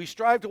 18, we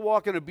strive to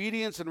walk in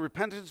obedience and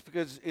repentance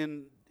because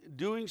in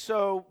doing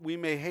so, we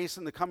may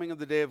hasten the coming of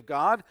the day of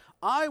God.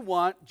 I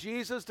want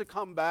Jesus to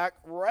come back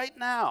right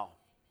now.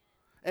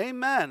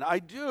 Amen, I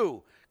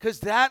do,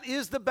 because that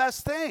is the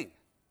best thing,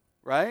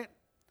 right?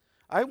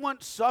 I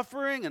want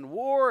suffering and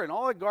war and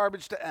all that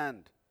garbage to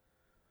end.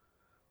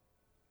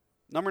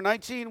 Number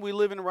 19, we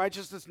live in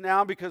righteousness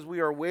now because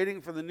we are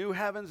waiting for the new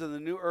heavens and the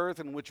new earth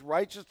in which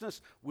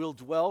righteousness will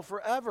dwell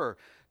forever.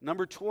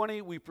 Number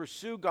 20, we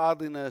pursue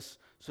godliness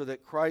so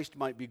that Christ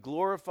might be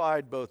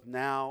glorified both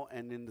now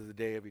and into the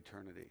day of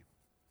eternity.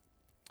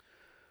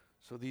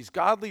 So these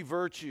godly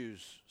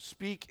virtues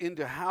speak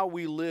into how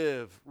we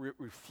live,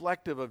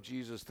 reflective of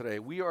Jesus today.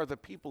 We are the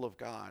people of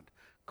God,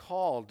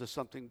 called to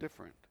something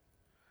different.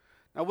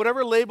 Now,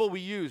 whatever label we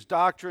use,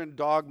 doctrine,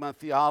 dogma,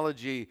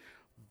 theology,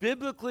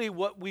 biblically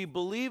what we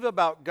believe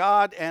about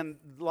God and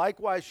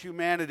likewise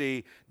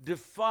humanity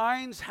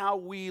defines how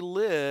we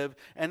live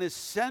and is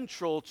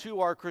central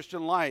to our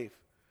Christian life.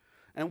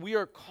 And we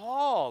are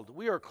called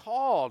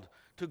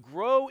to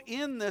grow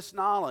in this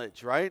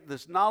knowledge, right?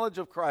 This knowledge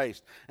of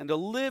Christ, and to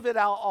live it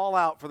all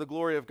out for the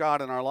glory of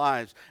God in our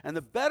lives and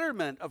the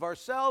betterment of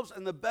ourselves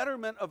and the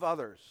betterment of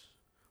others.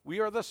 We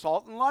are the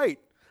salt and light.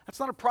 That's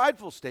not a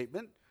prideful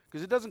statement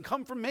because it doesn't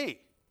come from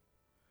me.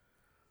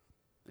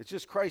 It's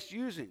just Christ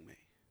using me.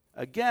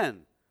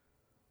 Again,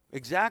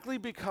 exactly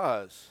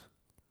because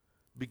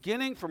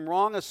beginning from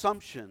wrong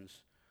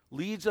assumptions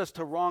leads us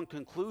to wrong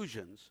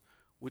conclusions,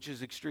 which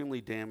is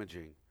extremely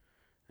damaging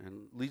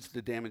and leads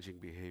to damaging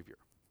behavior.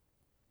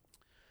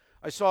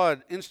 I saw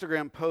an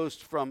Instagram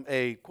post from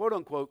a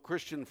quote-unquote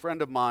Christian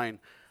friend of mine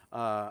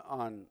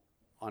on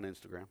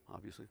Instagram,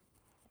 obviously,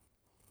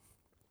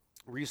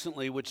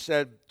 recently, which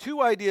said,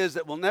 2 ideas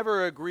that will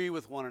never agree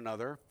with one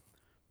another,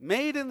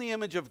 made in the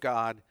image of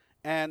God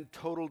and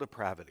total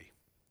depravity.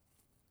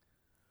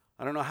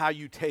 I don't know how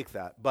you take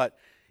that, but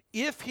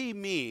if he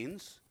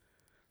means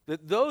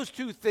that those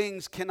 2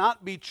 things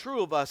cannot be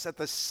true of us at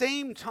the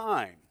same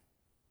time,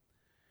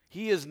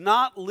 he is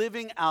not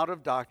living out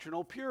of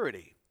doctrinal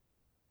purity,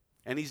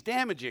 and he's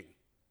damaging.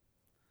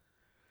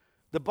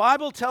 The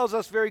Bible tells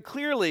us very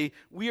clearly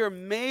we are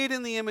made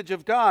in the image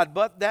of God,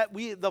 but that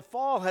the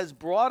fall has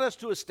brought us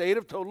to a state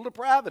of total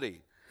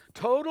depravity,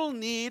 total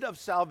need of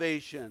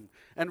salvation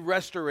and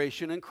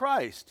restoration in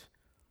Christ.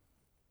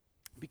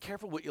 Be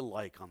careful what you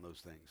like on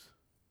those things,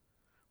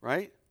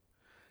 right?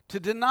 To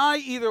deny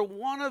either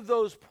one of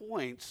those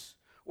points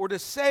or to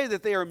say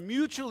that they are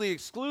mutually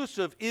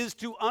exclusive is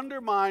to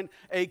undermine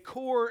a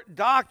core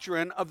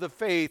doctrine of the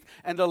faith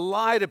and to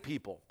lie to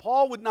people.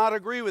 Paul would not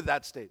agree with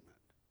that statement.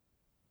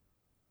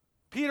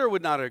 Peter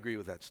would not agree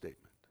with that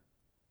statement.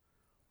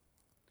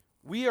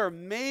 We are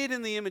made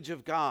in the image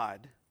of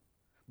God,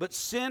 but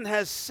sin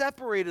has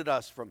separated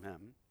us from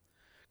him.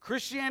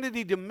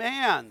 Christianity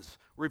demands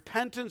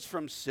repentance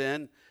from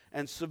sin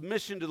and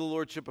submission to the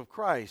lordship of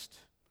Christ.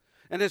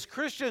 And as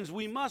Christians,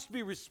 we must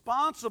be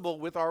responsible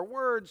with our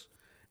words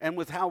and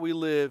with how we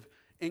live,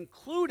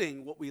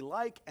 including what we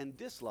like and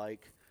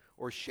dislike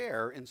or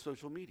share in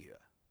social media.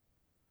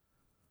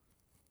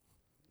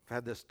 I've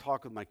had this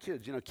talk with my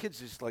kids. You know, kids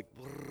just like,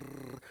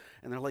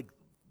 and they're like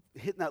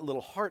hitting that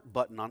little heart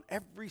button on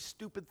every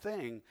stupid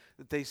thing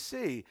that they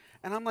see.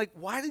 And I'm like,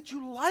 why did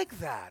you like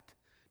that?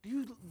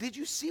 Did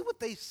you see what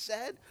they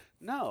said?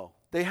 No,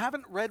 they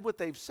haven't read what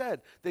they've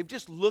said. They've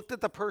just looked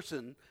at the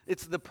person.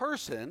 It's the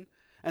person,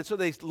 and so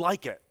they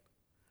like it.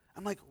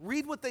 I'm like,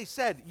 read what they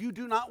said. You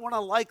do not want to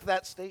like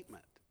that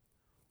statement.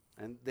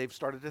 And they've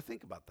started to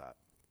think about that.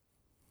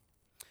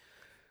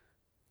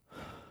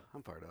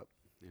 I'm fired up.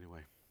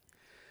 Anyway.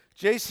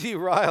 J.C.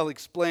 Ryle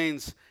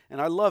explains, and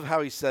I love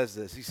how he says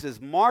this. He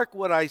says, mark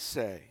what I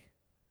say.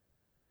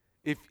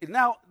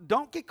 Now,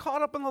 don't get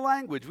caught up in the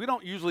language. We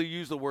don't usually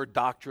use the word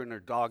doctrine or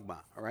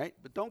dogma, all right?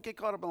 But don't get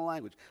caught up in the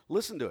language.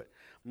 Listen to it.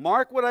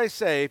 Mark what I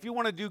say. If you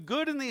want to do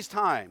good in these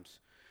times,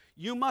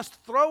 you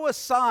must throw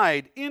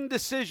aside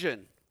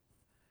indecision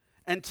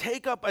and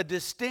take up a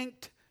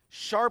distinct,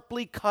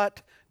 sharply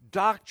cut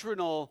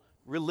doctrinal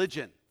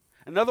religion.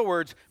 In other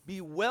words, be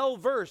well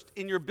versed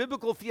in your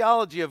biblical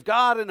theology of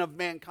God and of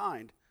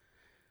mankind.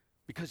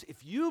 Because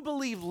if you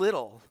believe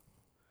little,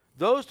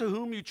 those to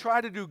whom you try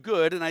to do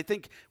good, and I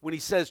think when he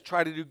says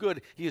try to do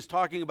good, he is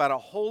talking about a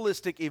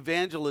holistic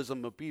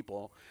evangelism of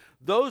people.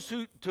 Those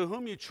to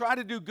whom you try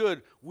to do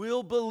good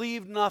will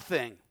believe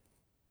nothing.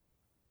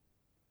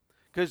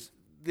 Because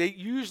they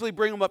usually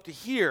bring them up to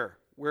here,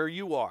 where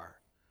you are.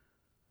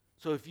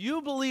 So if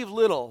you believe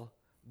little,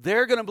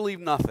 they're going to believe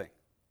nothing.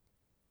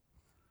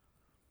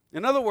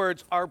 In other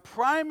words, our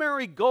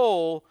primary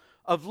goal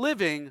of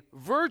living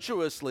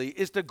virtuously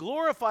is to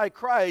glorify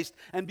Christ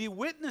and be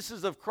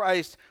witnesses of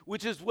Christ,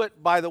 which is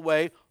what, by the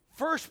way,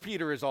 1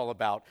 Peter is all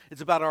about.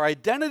 It's about our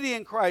identity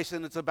in Christ,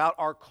 and it's about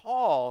our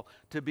call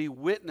to be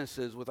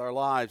witnesses with our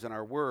lives and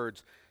our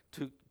words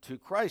to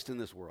Christ in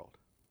this world.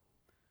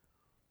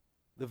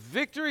 The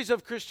victories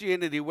of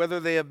Christianity, whether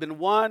they have been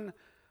won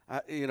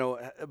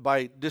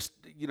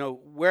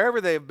wherever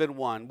they have been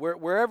won,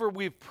 wherever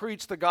we've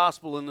preached the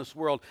gospel in this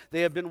world, they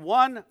have been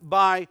won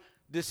by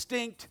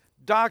distinct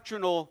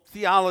doctrinal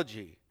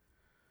theology,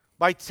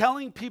 by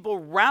telling people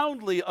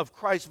roundly of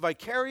Christ's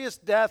vicarious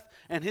death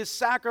and his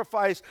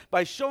sacrifice,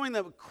 by showing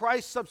them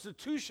Christ's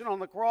substitution on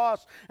the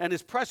cross and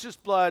his precious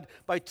blood,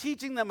 by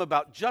teaching them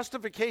about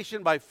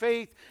justification by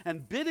faith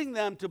and bidding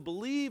them to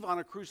believe on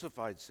a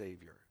crucified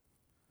Savior,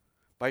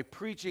 by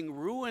preaching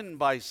ruin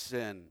by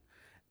sin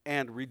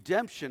and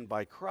redemption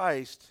by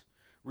Christ,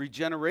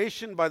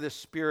 regeneration by the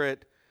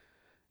Spirit,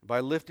 by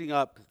lifting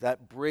up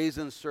that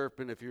brazen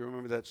serpent, if you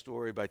remember that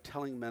story, by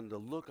telling men to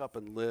look up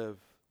and live,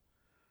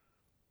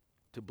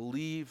 to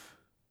believe,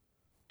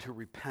 to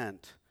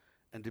repent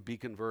and to be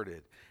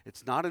converted.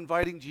 It's not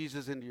inviting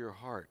Jesus into your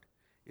heart.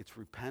 It's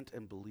repent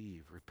and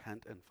believe,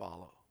 repent and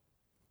follow.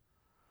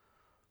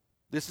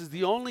 This is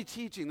the only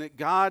teaching that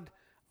God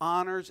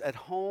honors at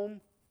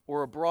home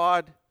or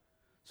abroad.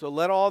 So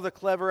let all the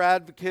clever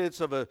advocates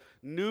of a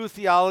new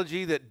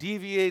theology that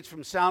deviates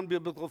from sound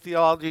biblical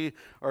theology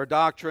or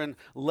doctrine,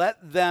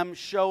 let them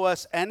show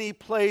us any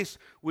place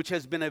which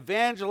has been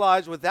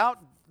evangelized without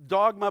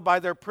dogma by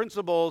their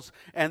principles,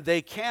 and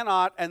they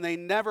cannot and they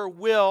never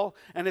will.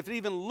 And if it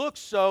even looks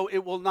so,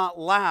 it will not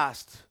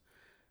last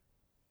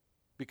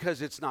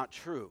because it's not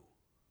true.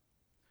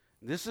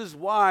 This is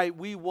why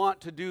we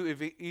want to do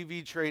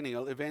EV training,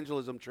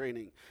 evangelism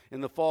training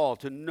in the fall,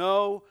 to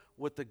know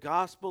what the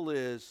gospel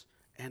is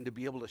and to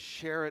be able to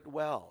share it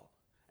well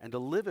and to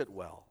live it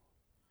well.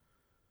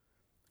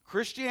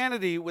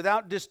 Christianity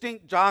without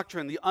distinct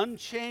doctrine, the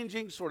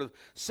unchanging sort of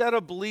set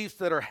of beliefs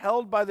that are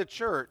held by the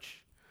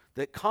church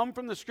that come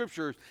from the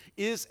scriptures,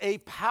 is a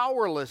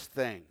powerless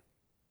thing.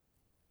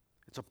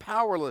 It's a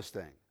powerless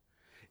thing.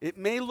 It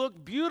may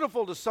look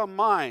beautiful to some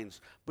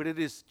minds, but it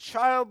is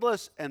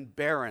childless and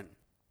barren.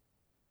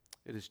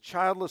 It is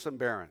childless and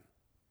barren.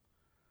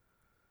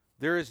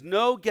 There is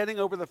no getting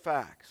over the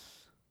facts.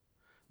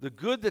 The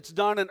good that's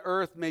done on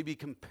earth may be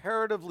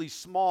comparatively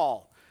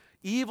small.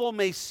 Evil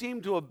may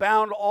seem to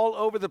abound all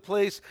over the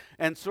place,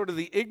 and sort of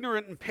the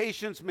ignorant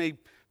impatience may,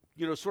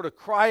 sort of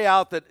cry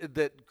out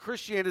that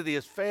Christianity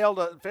has failed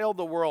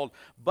the world.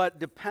 But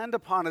depend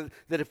upon it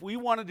that if we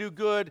want to do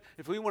good,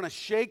 if we want to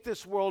shake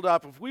this world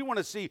up, if we want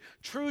to see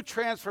true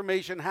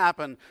transformation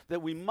happen,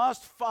 that we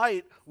must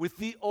fight with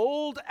the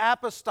old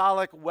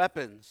apostolic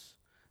weapons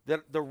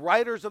that the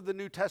writers of the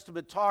New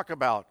Testament talk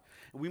about.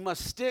 We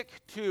must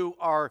stick to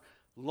our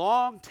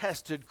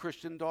long-tested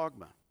Christian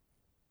dogma.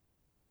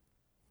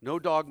 No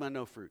dogma,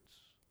 no fruits.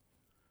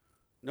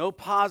 No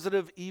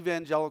positive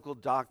evangelical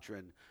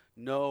doctrine.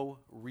 No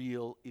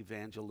real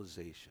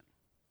evangelization.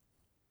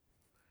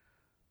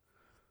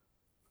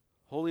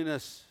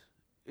 Holiness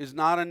is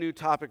not a new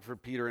topic for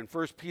Peter. In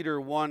 1 Peter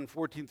 1,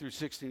 14 through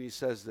 16, he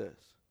says this: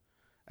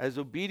 as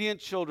obedient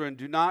children,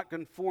 do not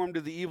conform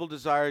to the evil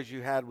desires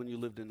you had when you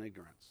lived in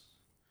ignorance.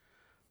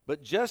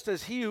 But just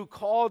as he who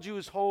called you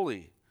is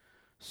holy,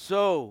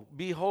 so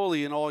be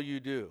holy in all you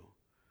do.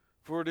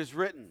 For it is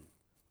written,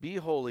 be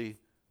holy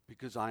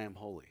because I am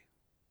holy.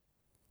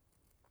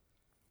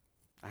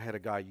 I had a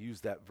guy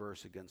use that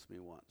verse against me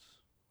once.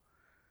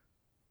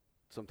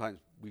 Sometimes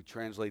we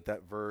translate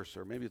that verse,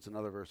 or maybe it's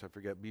another verse, I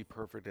forget, be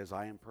perfect as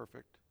I am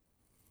perfect.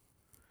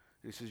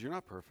 And he says, you're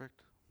not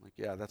perfect. I'm like,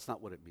 yeah, that's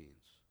not what it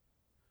means.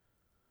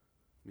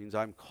 It means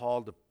I'm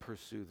called to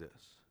pursue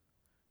this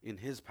in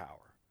his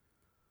power.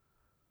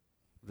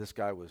 This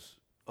guy was,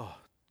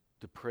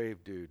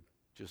 depraved dude.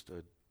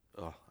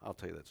 I'll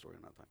tell you that story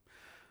another time.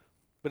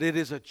 But it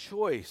is a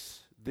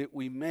choice that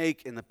we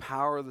make in the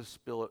power of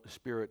the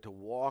Spirit to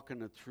walk in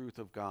the truth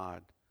of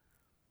God,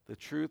 the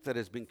truth that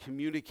has been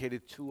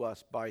communicated to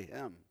us by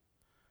Him.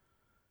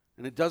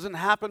 And it doesn't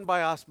happen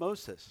by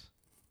osmosis.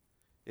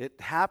 It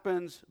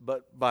happens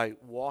but by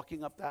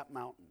walking up that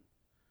mountain,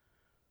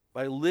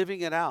 by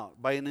living it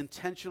out, by an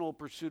intentional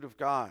pursuit of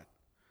God.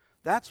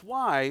 That's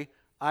why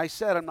I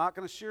said I'm not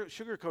going to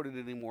sugarcoat it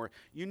anymore.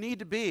 You need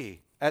to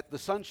be at the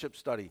sonship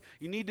study.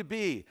 You need to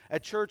be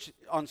at church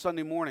on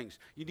Sunday mornings.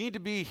 You need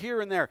to be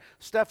here and there.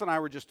 Steph and I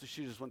were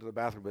she just went to the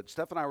bathroom, but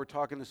Steph and I were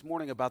talking this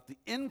morning about the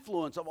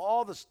influence of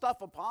all the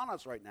stuff upon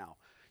us right now.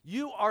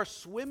 You are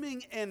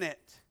swimming in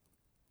it.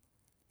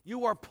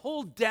 You are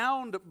pulled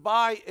down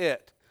by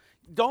it.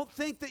 Don't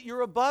think that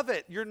you're above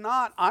it. You're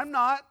not. I'm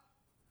not.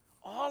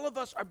 All of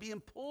us are being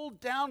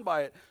pulled down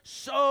by it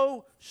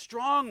so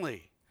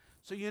strongly.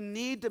 So you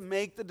need to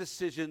make the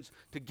decisions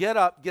to get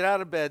up, get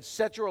out of bed,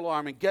 set your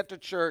alarm, and get to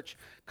church.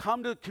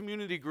 Come to a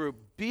community group.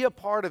 Be a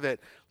part of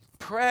it.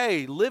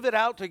 Pray. Live it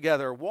out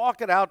together.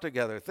 Walk it out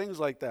together. Things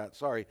like that.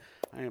 Sorry,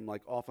 I am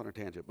like off on a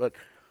tangent. But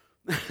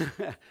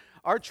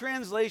our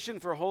translation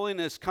for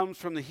holiness comes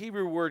from the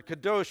Hebrew word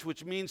kadosh,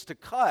 which means to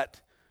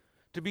cut.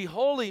 To be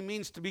holy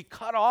means to be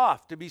cut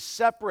off, to be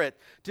separate,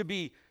 to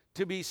be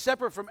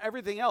separate from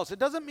everything else. It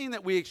doesn't mean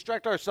that we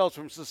extract ourselves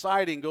from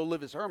society and go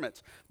live as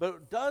hermits, but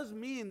it does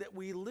mean that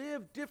we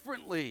live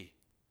differently.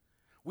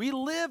 We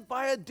live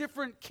by a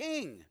different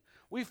king.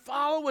 We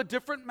follow a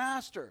different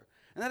master,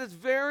 and that is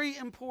very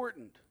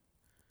important.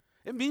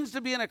 It means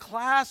to be in a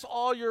class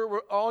all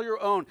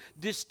your own,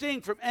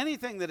 distinct from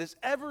anything that has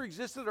ever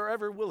existed or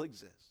ever will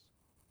exist.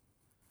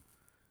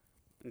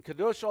 And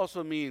kadosh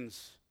also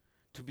means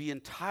to be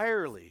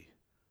entirely,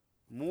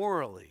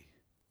 morally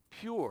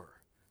pure.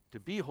 To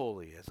be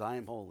holy as I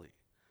am holy.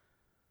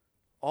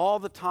 All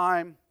the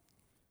time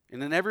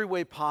and in every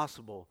way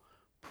possible,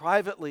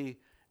 privately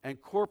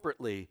and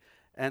corporately.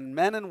 And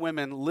men and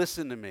women,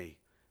 listen to me.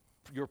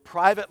 Your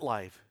private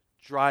life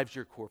drives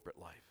your corporate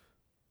life.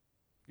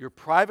 Your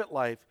private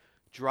life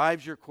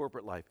drives your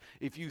corporate life.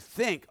 If you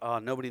think,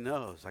 nobody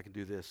knows, I can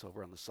do this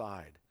over on the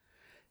side.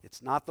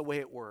 It's not the way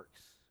it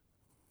works.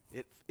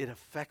 It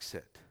affects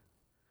it.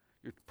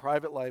 Your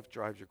private life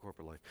drives your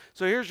corporate life.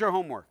 So here's your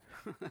homework.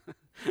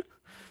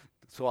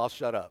 So I'll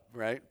shut up,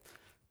 right?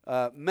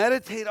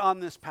 Meditate on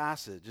this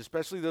passage,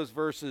 especially those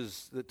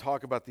verses that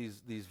talk about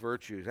these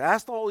virtues.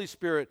 Ask the Holy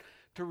Spirit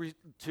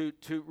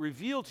to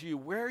reveal to you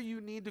where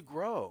you need to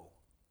grow.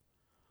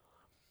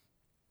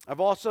 I've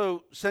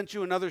also sent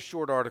you another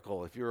short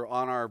article. If you're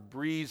on our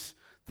Breeze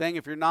thing,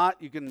 if you're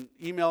not, you can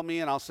email me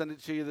and I'll send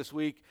it to you this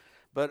week.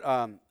 But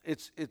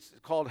it's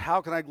called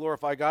How Can I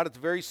Glorify God? It's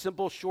a very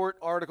simple, short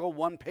article,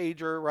 one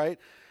pager, right?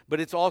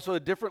 But it's also a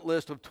different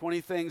list of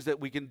 20 things that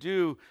we can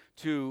do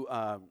to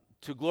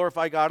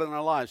glorify God in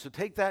our lives. So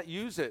take that,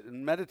 use it,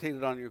 and meditate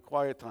it on your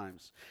quiet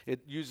times. It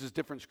uses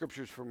different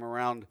scriptures from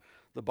around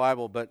the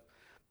Bible. But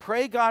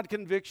pray God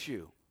convicts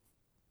you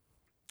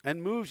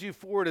and moves you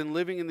forward in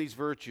living in these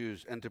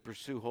virtues and to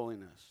pursue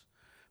holiness.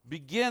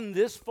 Begin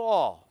this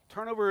fall,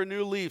 turn over a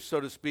new leaf,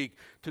 so to speak,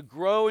 to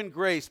grow in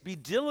grace. Be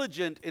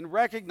diligent in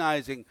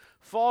recognizing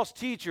false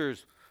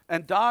teachers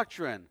and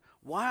doctrine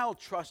while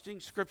trusting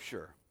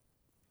Scripture.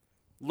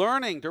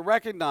 Learning to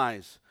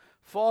recognize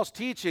false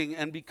teaching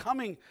and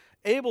becoming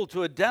able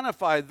to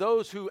identify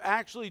those who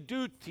actually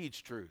do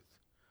teach truth.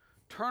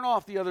 Turn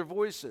off the other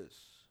voices.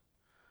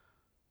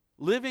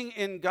 Living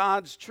in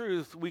God's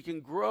truth, we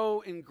can grow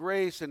in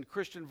grace and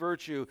Christian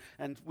virtue,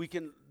 and we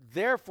can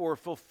therefore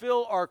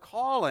fulfill our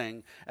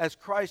calling as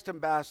Christ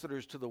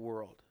ambassadors to the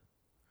world.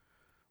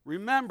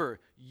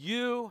 Remember,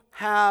 you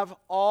have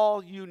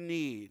all you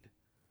need,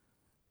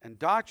 and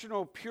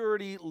doctrinal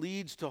purity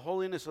leads to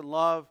holiness and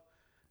love,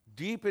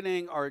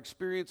 deepening our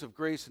experience of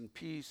grace and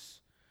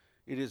peace.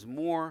 It is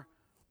more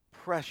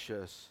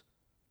precious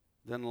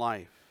than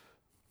life.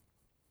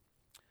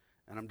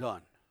 And I'm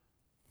done.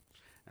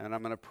 And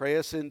I'm going to pray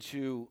us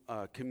into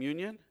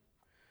communion.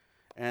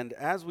 And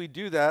as we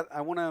do that,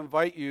 I want to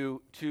invite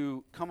you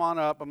to come on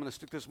up. I'm going to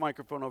stick this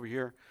microphone over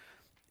here.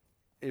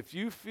 If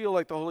you feel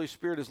like the Holy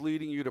Spirit is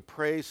leading you to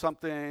pray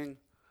something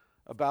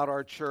about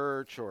our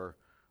church or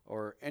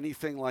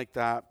anything like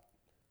that,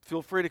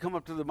 feel free to come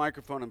up to the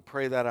microphone and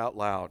pray that out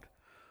loud.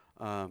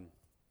 And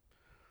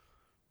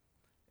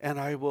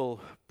I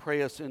will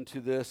pray us into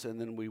this,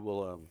 and then we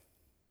will,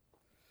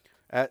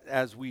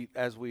 as we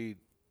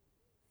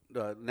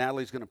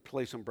Natalie's going to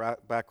play some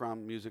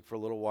background music for a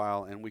little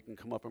while, and we can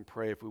come up and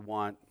pray if we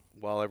want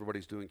while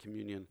everybody's doing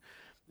communion,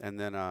 and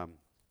then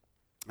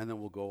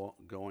we'll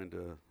go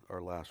into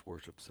our last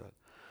worship set.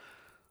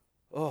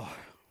 Oh,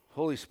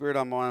 Holy Spirit,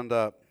 I'm wound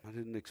up. I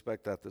didn't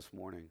expect that this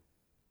morning.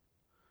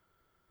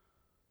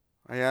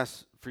 I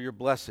ask for your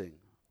blessing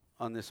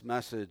on this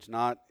message,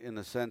 not in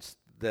the sense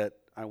that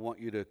I want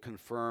you to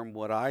confirm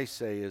what I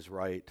say is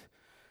right,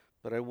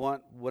 but I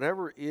want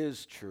whatever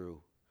is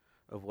true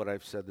of what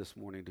I've said this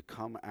morning to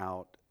come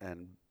out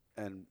and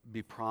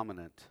be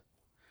prominent,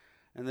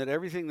 and that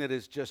everything that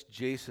is just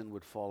Jason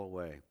would fall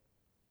away.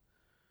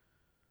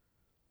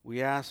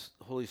 We ask,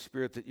 Holy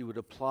Spirit, that you would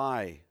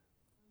apply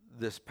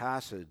this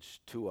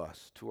passage to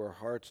us, to our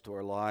hearts, to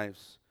our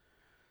lives,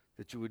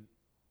 that you would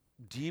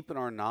deepen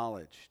our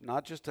knowledge,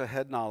 not just a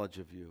head knowledge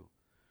of you,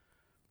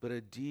 but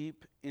a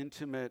deep,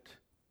 intimate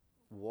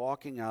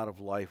walking out of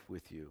life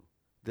with you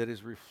that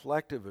is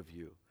reflective of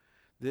you,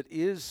 that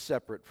is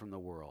separate from the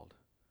world,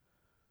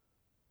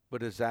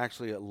 but is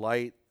actually a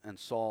light and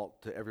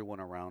salt to everyone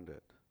around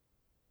it.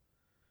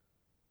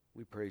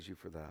 We praise you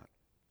for that.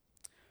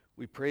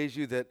 We praise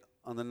you that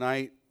on the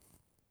night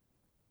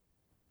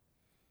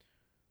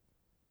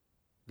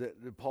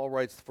that Paul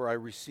writes, "For I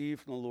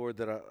received from the Lord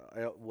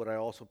that what I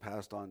also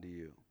passed on to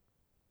you."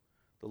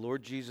 The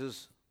Lord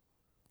Jesus,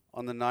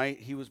 on the night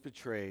he was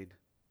betrayed,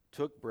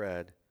 took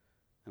bread,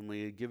 and when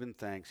he had given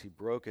thanks, he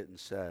broke it and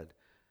said,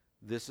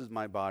 "This is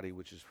my body,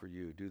 which is for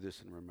you. Do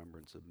this in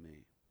remembrance of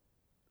me."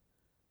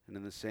 And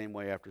in the same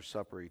way, after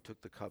supper, he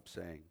took the cup,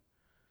 saying,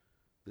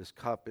 "This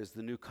cup is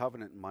the new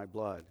covenant in my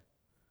blood.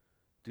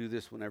 Do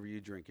this whenever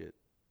you drink it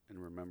in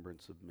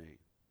remembrance of me.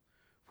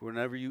 For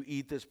whenever you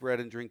eat this bread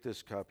and drink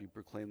this cup, you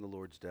proclaim the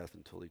Lord's death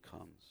until he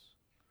comes."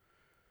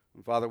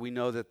 And Father, we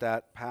know that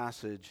that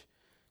passage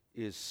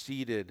is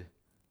seated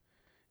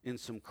in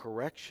some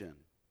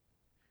correction.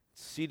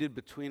 It's seated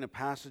between a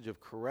passage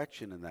of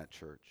correction in that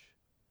church.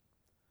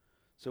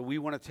 So we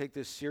want to take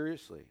this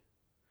seriously.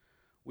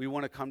 We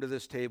want to come to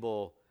this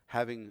table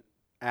having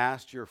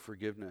asked your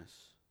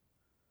forgiveness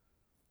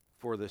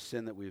for the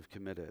sin that we've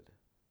committed.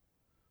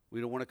 We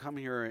don't want to come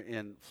here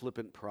in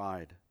flippant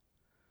pride.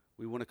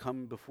 We want to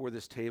come before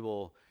this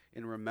table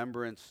in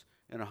remembrance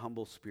and a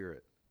humble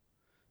spirit.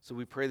 So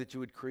we pray that you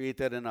would create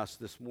that in us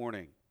this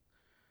morning.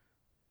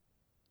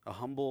 A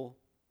humble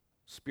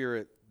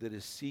spirit that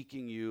is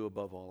seeking you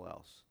above all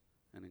else.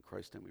 And in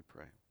Christ's name we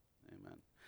pray. Amen.